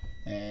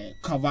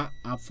cover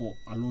up for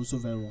Alonso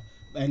very well.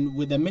 And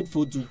with the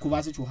midfield,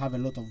 Kovacic will have a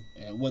lot of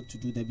work to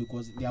do there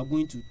because they are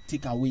going to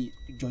take away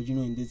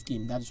Jorginho in this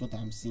game. That is what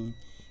I'm seeing.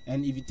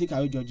 And if you take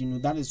away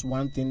Jorginho, that is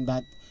one thing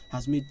that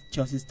has made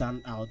Chelsea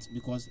stand out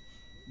because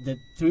the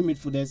three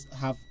midfielders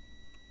have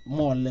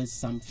more or less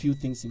some few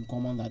things in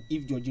common that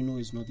if Jorginho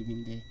is not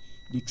even there,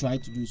 they try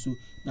to do so.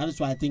 That is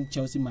why I think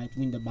Chelsea might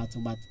win the battle.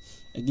 But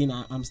again,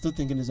 I'm still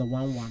thinking it's a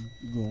 1-1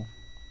 draw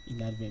in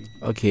that very game.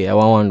 Okay, a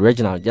 1-1.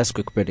 Reginald, just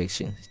quick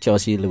prediction.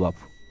 Chelsea,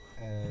 Liverpool.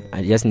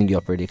 I just need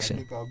your prediction. I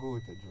think I'll go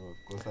with a draw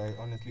because I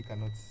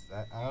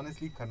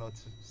honestly cannot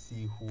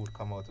see who would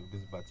come out of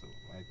this battle.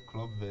 Like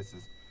Klopp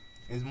versus,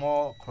 it's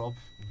more Klopp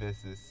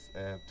versus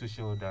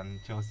Tuchel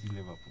than Chelsea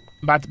Liverpool.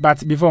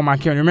 But before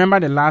Makion, remember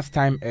the last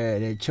time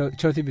the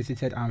Chelsea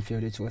visited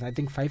Anfield? It was I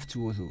think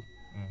 5-2 or so.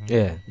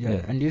 Yeah.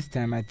 And this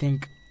time I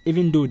think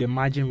even though the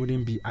margin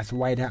wouldn't be as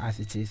wider as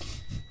it is,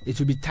 it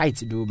will be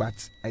tight though.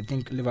 But I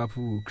think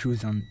Liverpool will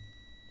cruise on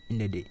in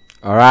the day.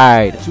 All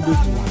right. 2 goals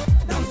to 1.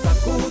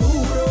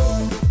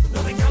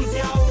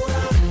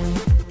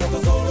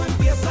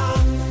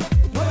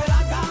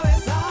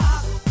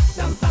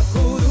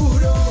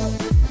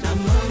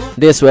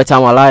 This is where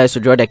time allows to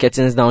draw the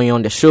curtains down here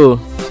on the show.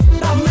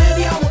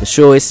 The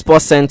show is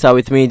Sports Center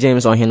with me,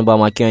 James Ohinba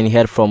Makio, and you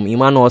heard from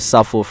Emmanuel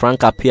Safo,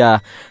 Frank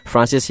Apia,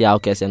 Francis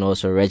Yaukes, and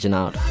also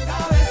Reginald.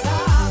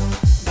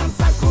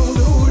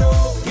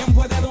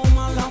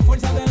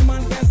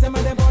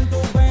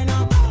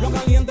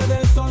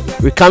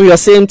 We come your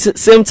same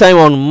time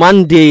on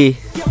Monday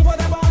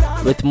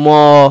with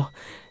more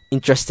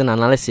interesting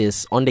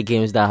analysis on the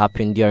games that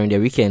happened during the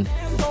weekend.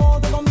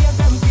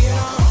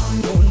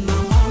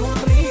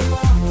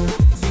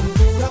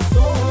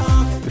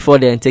 Before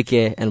then, take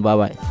care and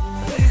bye-bye.